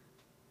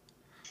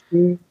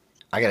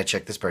 I gotta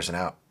check this person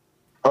out.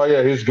 Oh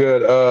yeah, he's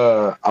good.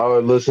 I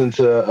would listen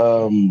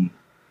to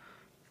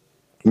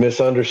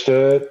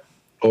Misunderstood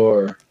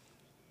or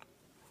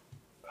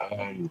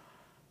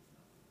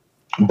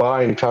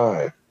Buying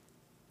Time.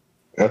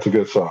 That's a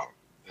good song.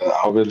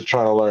 I've been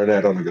trying to learn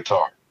that on the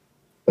guitar.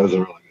 That's a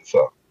really good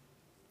song.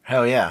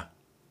 Hell yeah.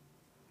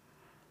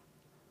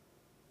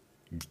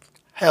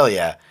 Hell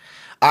yeah.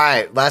 All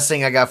right, last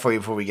thing I got for you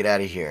before we get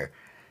out of here.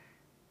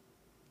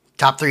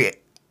 Top 3.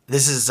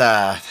 This is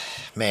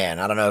man,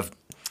 I don't know if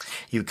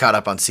you caught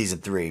up on season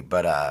 3,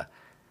 but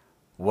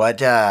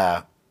what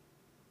are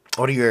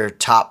your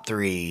top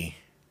 3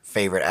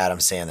 favorite Adam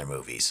Sandler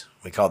movies?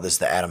 We call this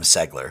the Adam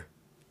Segler.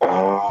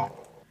 Oh,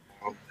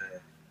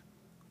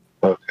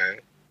 okay.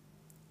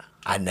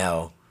 I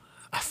know.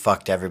 I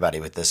fucked everybody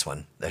with this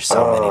one. There's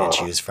so many to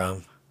choose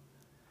from.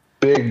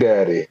 Big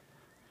Daddy.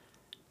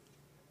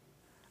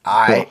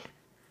 All right.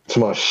 It's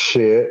my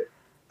shit.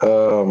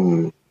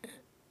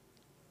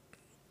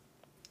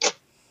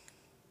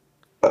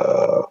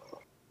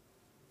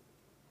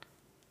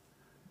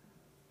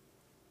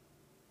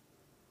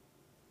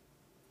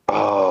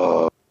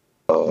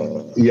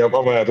 Yep, I'm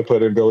gonna have to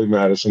put in Billy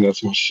Madison.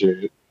 That's my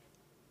shit.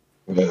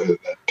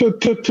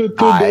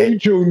 Today,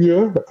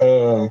 Junior.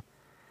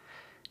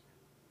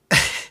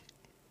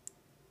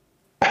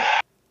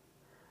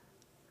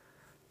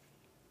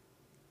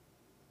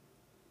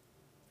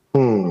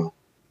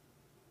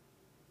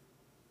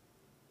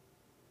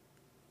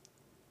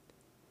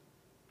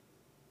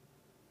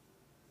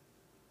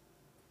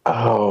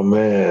 Oh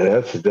man,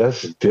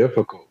 that's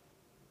difficult.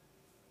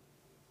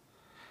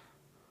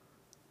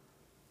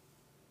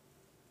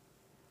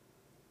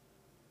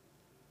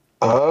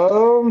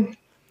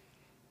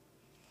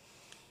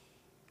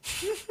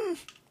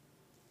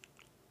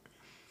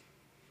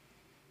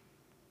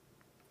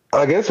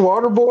 I guess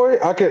Waterboy.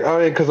 I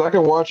mean, because I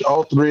can watch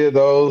all 3 of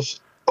those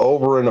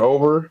over and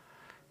over.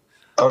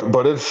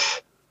 But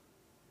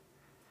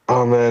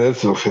oh man,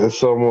 it's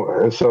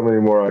so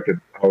many more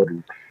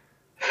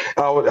I'm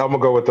gonna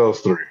go with those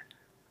 3.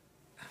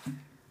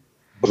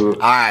 All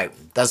right.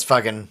 That's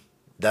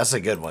a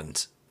good one.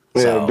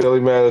 Yeah, So, Billy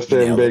Madison,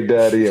 nailed Big it.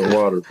 Daddy, and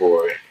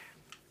Waterboy.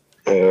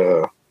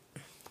 Yeah.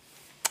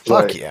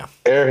 Fuck yeah.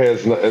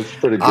 Airhead's it's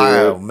pretty good.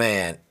 Oh,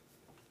 man.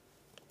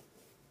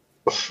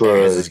 So,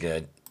 Airheads is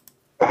good.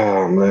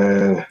 oh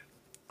man.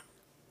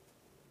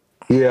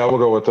 Yeah, I will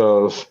go with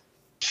those.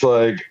 It's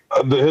like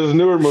his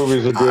newer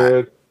movies are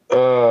good.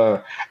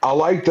 I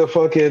like the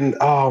fucking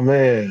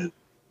man.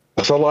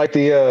 So I like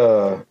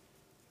the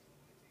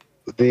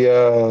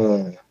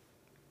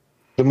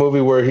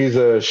movie where he's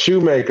a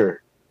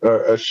shoemaker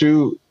a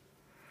shoe.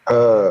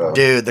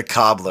 Dude, the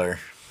cobbler.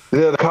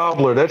 Yeah, the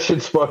cobbler. That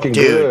shit's fucking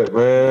Dude, good,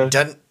 man.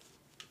 Doesn't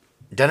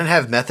it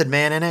have Method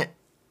Man in it?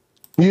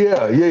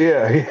 Yeah.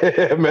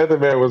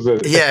 Method Man was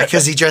it? Yeah,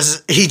 because he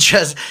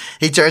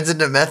turns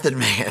into Method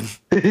Man.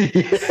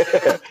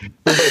 Yeah,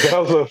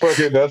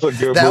 that's a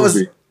good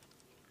movie.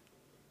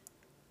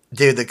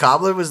 Dude, the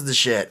cobbler was the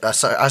shit. I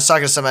was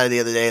talking to somebody the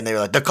other day, and they were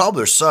like, "The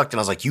cobbler sucked," and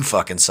I was like, "You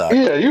fucking suck."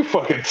 Yeah, you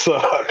fucking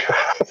suck.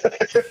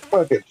 You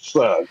fucking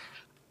suck.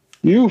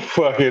 You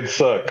fucking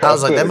suck. I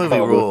was like, that movie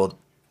ruled.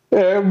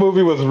 Yeah, that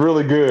movie was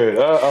really good.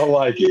 I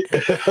like it.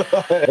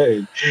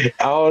 Hey,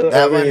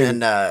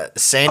 and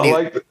Sandy.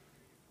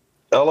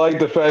 I like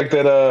the fact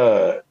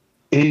that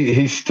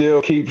he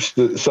still keeps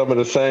some of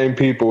the same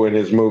people in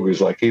his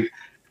movies. Like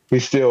he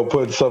still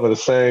puts some of the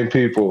same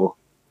people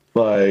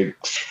like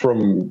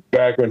from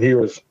back when he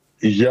was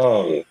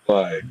young,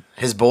 like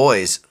his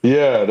boys.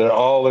 Yeah, they're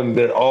all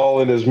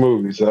in his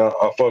movies. And I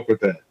fuck with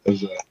that.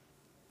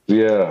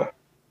 Yeah,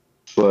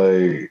 it's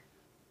like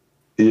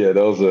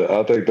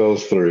I think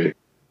those three.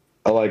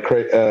 I like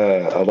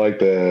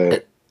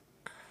the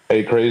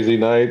 8 Crazy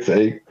Nights,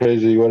 8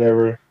 Crazy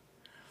whatever.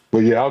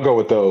 But yeah, I'll go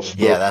with those.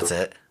 Yeah, that's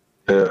it.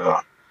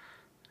 Yeah.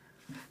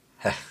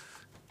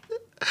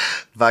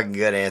 Fucking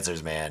good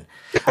answers, man.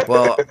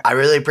 Well, I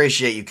really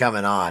appreciate you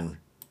coming on.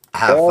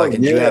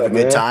 Did you have a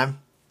good time?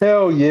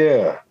 Hell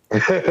yeah.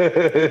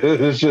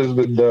 It's just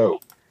been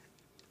dope.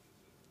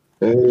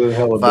 It was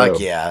hella dope. Fuck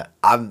yeah.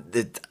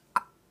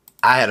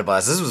 I had a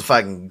blast. This was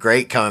fucking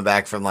great coming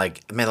back from the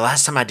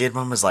last time I did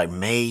one was like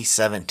May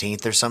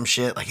 17th or some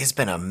shit. Like it's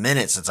been a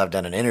minute since I've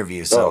done an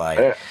interview.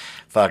 So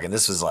fucking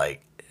this was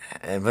like,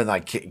 and been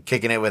like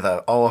kicking it with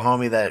a old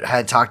homie that I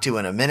hadn't talked to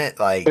in a minute.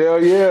 Like,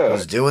 hell yeah.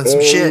 Was doing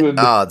some shit.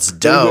 It's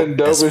dope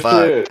as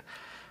fuck. Shit.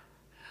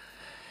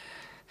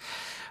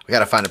 We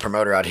gotta find a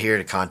promoter out here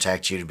to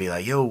contact you to be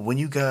like, yo, when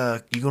you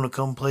gonna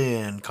come play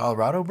in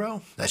Colorado,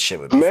 bro? That shit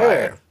would be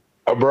fire.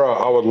 Bro,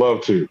 I would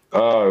love to.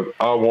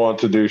 I want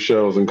to do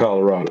shows in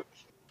Colorado.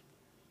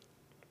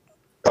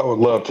 I would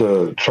love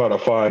to try to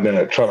find me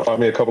a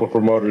couple of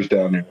promoters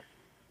down there.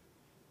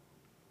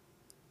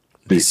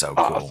 Be so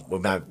cool. We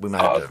might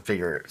have to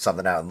figure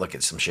something out and look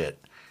at some shit.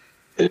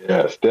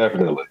 Yes,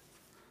 definitely.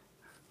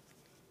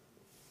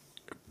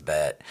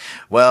 Bet.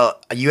 Well,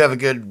 you have a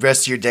good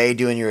rest of your day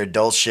doing your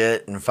adult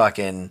shit and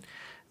fucking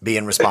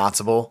being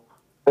responsible.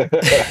 Hell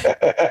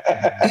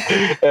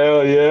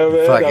yeah,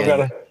 man.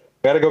 I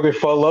gotta go get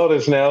Full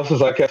Lotus now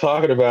since I kept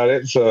talking about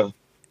it. So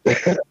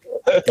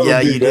yeah,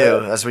 you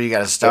do. That's where you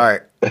gotta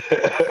start.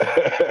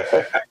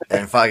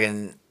 And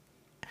fucking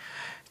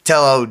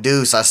tell old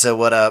Deuce I said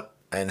what up.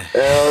 And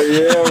hell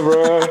yeah,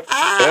 bro.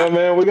 Yeah,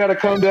 man, we gotta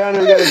come down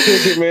and we gotta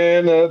kick it,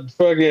 man.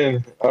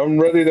 I'm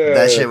ready to.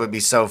 That shit would be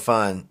so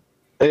fun.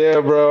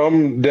 Yeah, bro.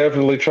 I'm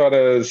definitely trying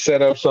to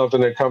set up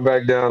something and come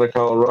back down to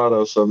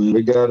Colorado. So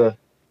we gotta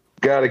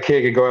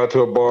kick it, go out to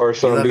a bar or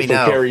something, do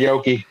some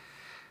karaoke.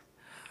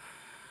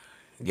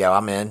 Yeah,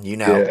 I'm in. You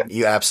know,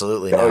 you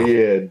absolutely know. Oh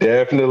yeah,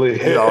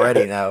 definitely. You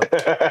already know.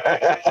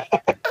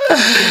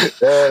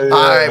 All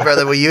right,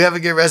 brother. Well, you have a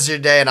good rest of your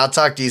day, and I'll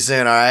talk to you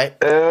soon. All right.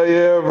 Hell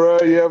yeah,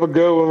 bro. You have a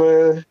good one,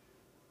 man.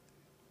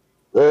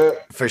 Yeah.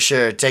 For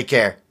sure. Take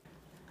care.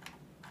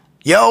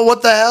 Yo,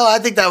 what the hell? I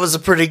think that was a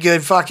pretty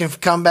good fucking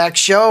comeback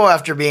show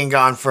after being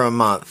gone for a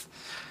month.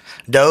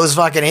 DOAZ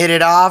fucking hit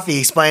it off. He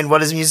explained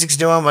what his music's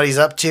doing, what he's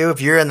up to.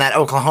 If you're in that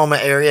Oklahoma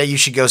area, you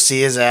should go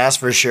see his ass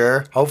for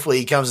sure. Hopefully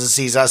he comes and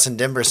sees us in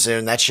Denver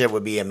soon. That shit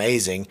would be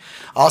amazing.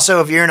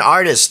 Also, if you're an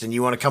artist and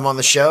you want to come on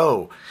the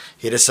show,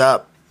 hit us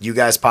up.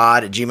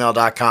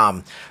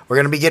 YouGuysPod@gmail.com. We're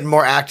going to be getting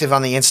more active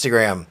on the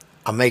Instagram.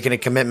 I'm making a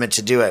commitment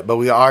to do it, but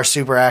we are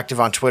super active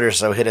on Twitter,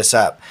 so hit us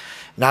up.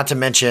 Not to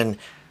mention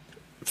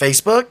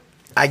Facebook,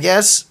 I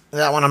guess.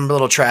 That one I'm a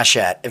little trash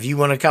at. If you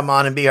want to come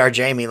on and be our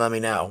Jamie, let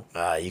me know.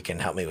 You can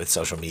help me with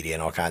social media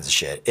and all kinds of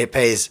shit. It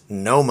pays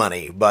no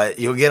money, but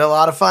you'll get a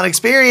lot of fun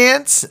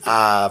experience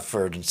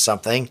for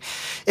something.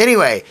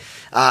 Anyway,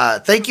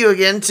 thank you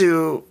again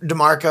to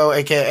DeMarco,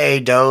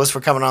 a.k.a. DOAZ,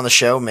 for coming on the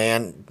show,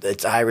 man.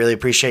 I really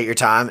appreciate your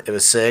time. It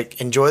was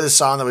sick. Enjoy the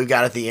song that we've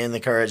got at the end, The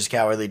Courage is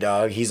Cowardly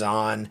Dog. He's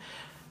on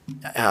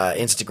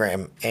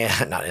Instagram.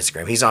 And not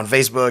Instagram. He's on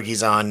Facebook.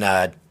 He's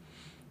on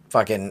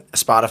fucking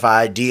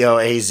Spotify,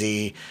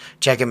 DOAZ.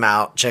 Check him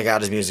out. Check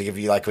out his music if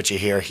you like what you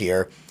hear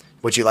here.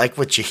 What you like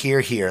what you hear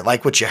here.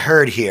 Like what you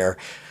heard here.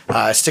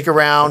 Stick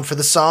around for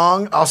the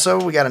song. Also,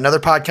 we got another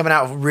pod coming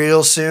out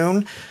real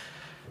soon.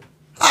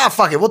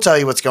 Fuck it. We'll tell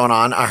you what's going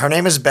on. Her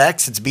name is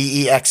Bex. It's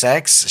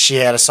Bexx. She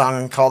had a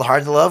song called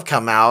Hard to Love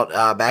come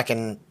out back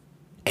in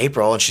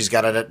April, and she's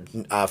got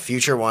a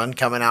future one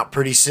coming out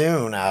pretty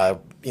soon.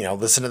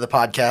 Listen to the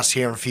podcast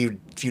here in a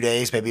few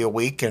days, maybe a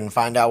week, and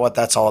find out what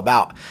that's all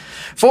about.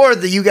 For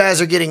the You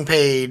Guys Are Getting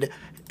Paid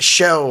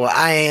show,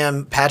 I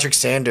am Patrick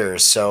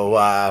Sanders.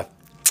 So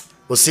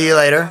we'll see you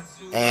later,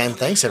 and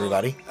thanks,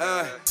 everybody.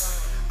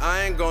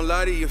 I ain't gonna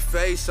lie to your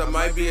face, I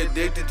might be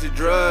addicted to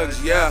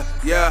drugs, yeah.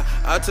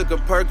 I took a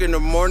perk in the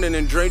morning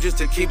and drink just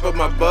to keep up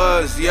my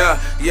buzz, yeah.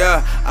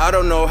 I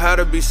don't know how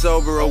to be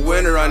sober, a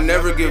winner, I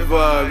never give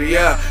up,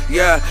 yeah.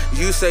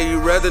 You say you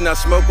rather not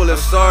smoke, well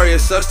it's sorry, it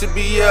sucks to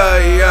be,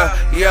 yeah.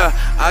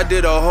 I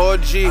did a whole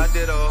G,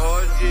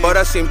 but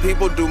I seen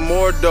people do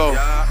more though.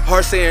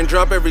 Heart saying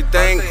drop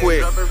everything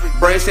quick,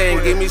 brain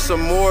saying give me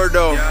some more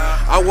though.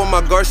 I want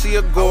my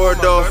Garcia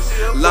Gordo,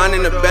 line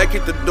in the back,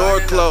 keep the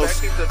door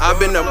closed. I've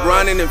been up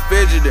grinding and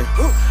fidgeting,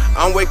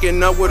 I'm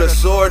waking up with a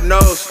sore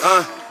nose.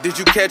 Did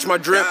you catch my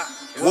drip?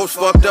 Wolves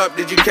fucked up,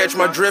 did you catch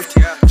my drift?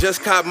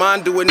 Just caught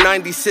mine doing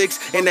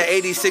 96 in the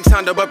 86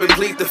 Honda up and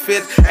plead the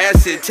fifth.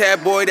 Acid,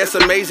 tab boy, that's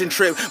amazing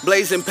trip.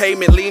 Blazing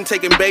pavement, lean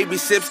taking baby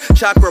sips.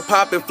 Chakra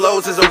popping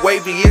flows as a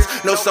wavy is.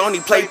 No Sony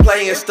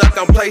playing, stuck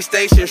on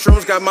PlayStation.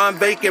 Shrooms got mine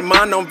vacant,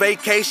 mine on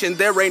vacation.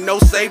 There ain't no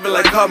saving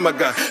like, oh my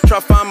god. Try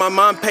find my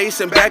mind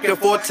pacing back and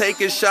forth,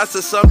 taking shots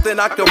of something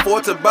I can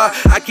afford to buy.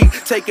 I keep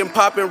taking,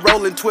 popping,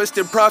 rolling,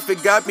 twisting.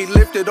 Profit got me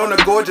lifted on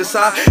a gorgeous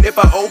high. If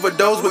I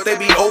overdose, would they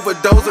be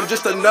overdose? I'm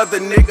just another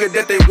nigga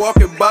that they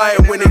walking by,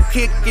 and when it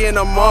kick in,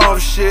 I'm off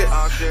shit.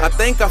 I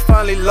think I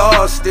finally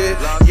lost it.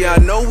 Yeah, I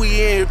know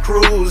we in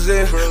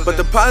cruising, but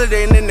the pilot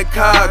ain't in the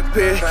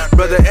cockpit.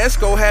 Brother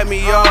Esco had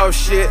me off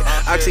shit.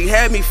 Actually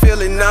had me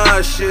feeling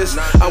nauseous.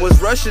 I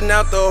was rushing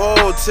out the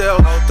hotel,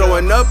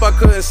 throwing up, I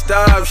couldn't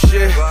stop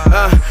shit.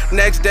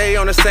 Next day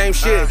on the same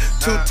shit.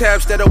 2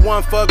 taps that are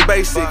 1 fuck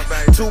basic.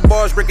 2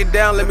 bars, break it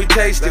down, let me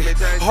taste it.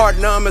 Heart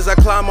numb as I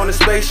climb on the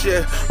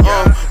spaceship.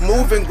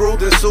 Moving,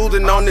 grooving,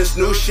 soothing on this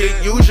new shit.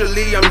 Usually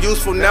I'm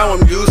useful, now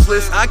I'm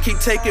useless. I keep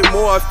taking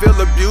more, I feel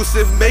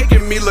abusive,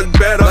 making me look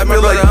better. I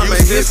feel like I'm a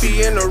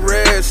hippie in a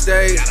red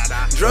state,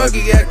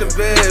 druggy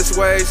activist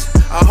ways.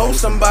 I hope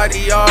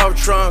somebody off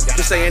Trump,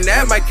 just saying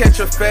that might catch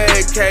a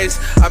fed case.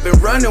 I've been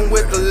running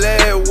with the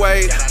lead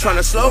weight, trying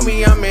to slow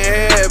me, I'm in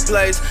head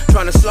place.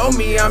 Trying to slow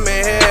me, I'm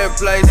in head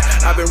place.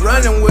 I've been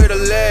running with a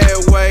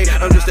lead weight,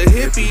 I'm just a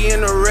hippie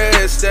in a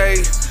red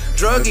state,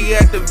 druggy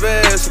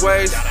activist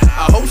ways.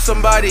 I hope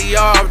somebody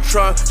off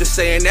Trump, just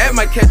saying that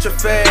might catch a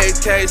fake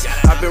case.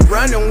 I've been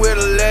running with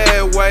a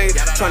lead weight,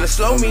 trying to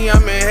slow me,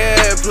 I'm in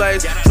head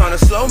place. Trying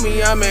to slow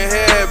me, I'm in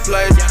head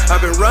place.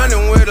 I've been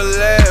running with a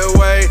lead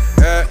weight.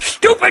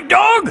 Stupid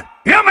dog!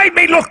 You made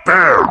me look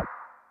bad!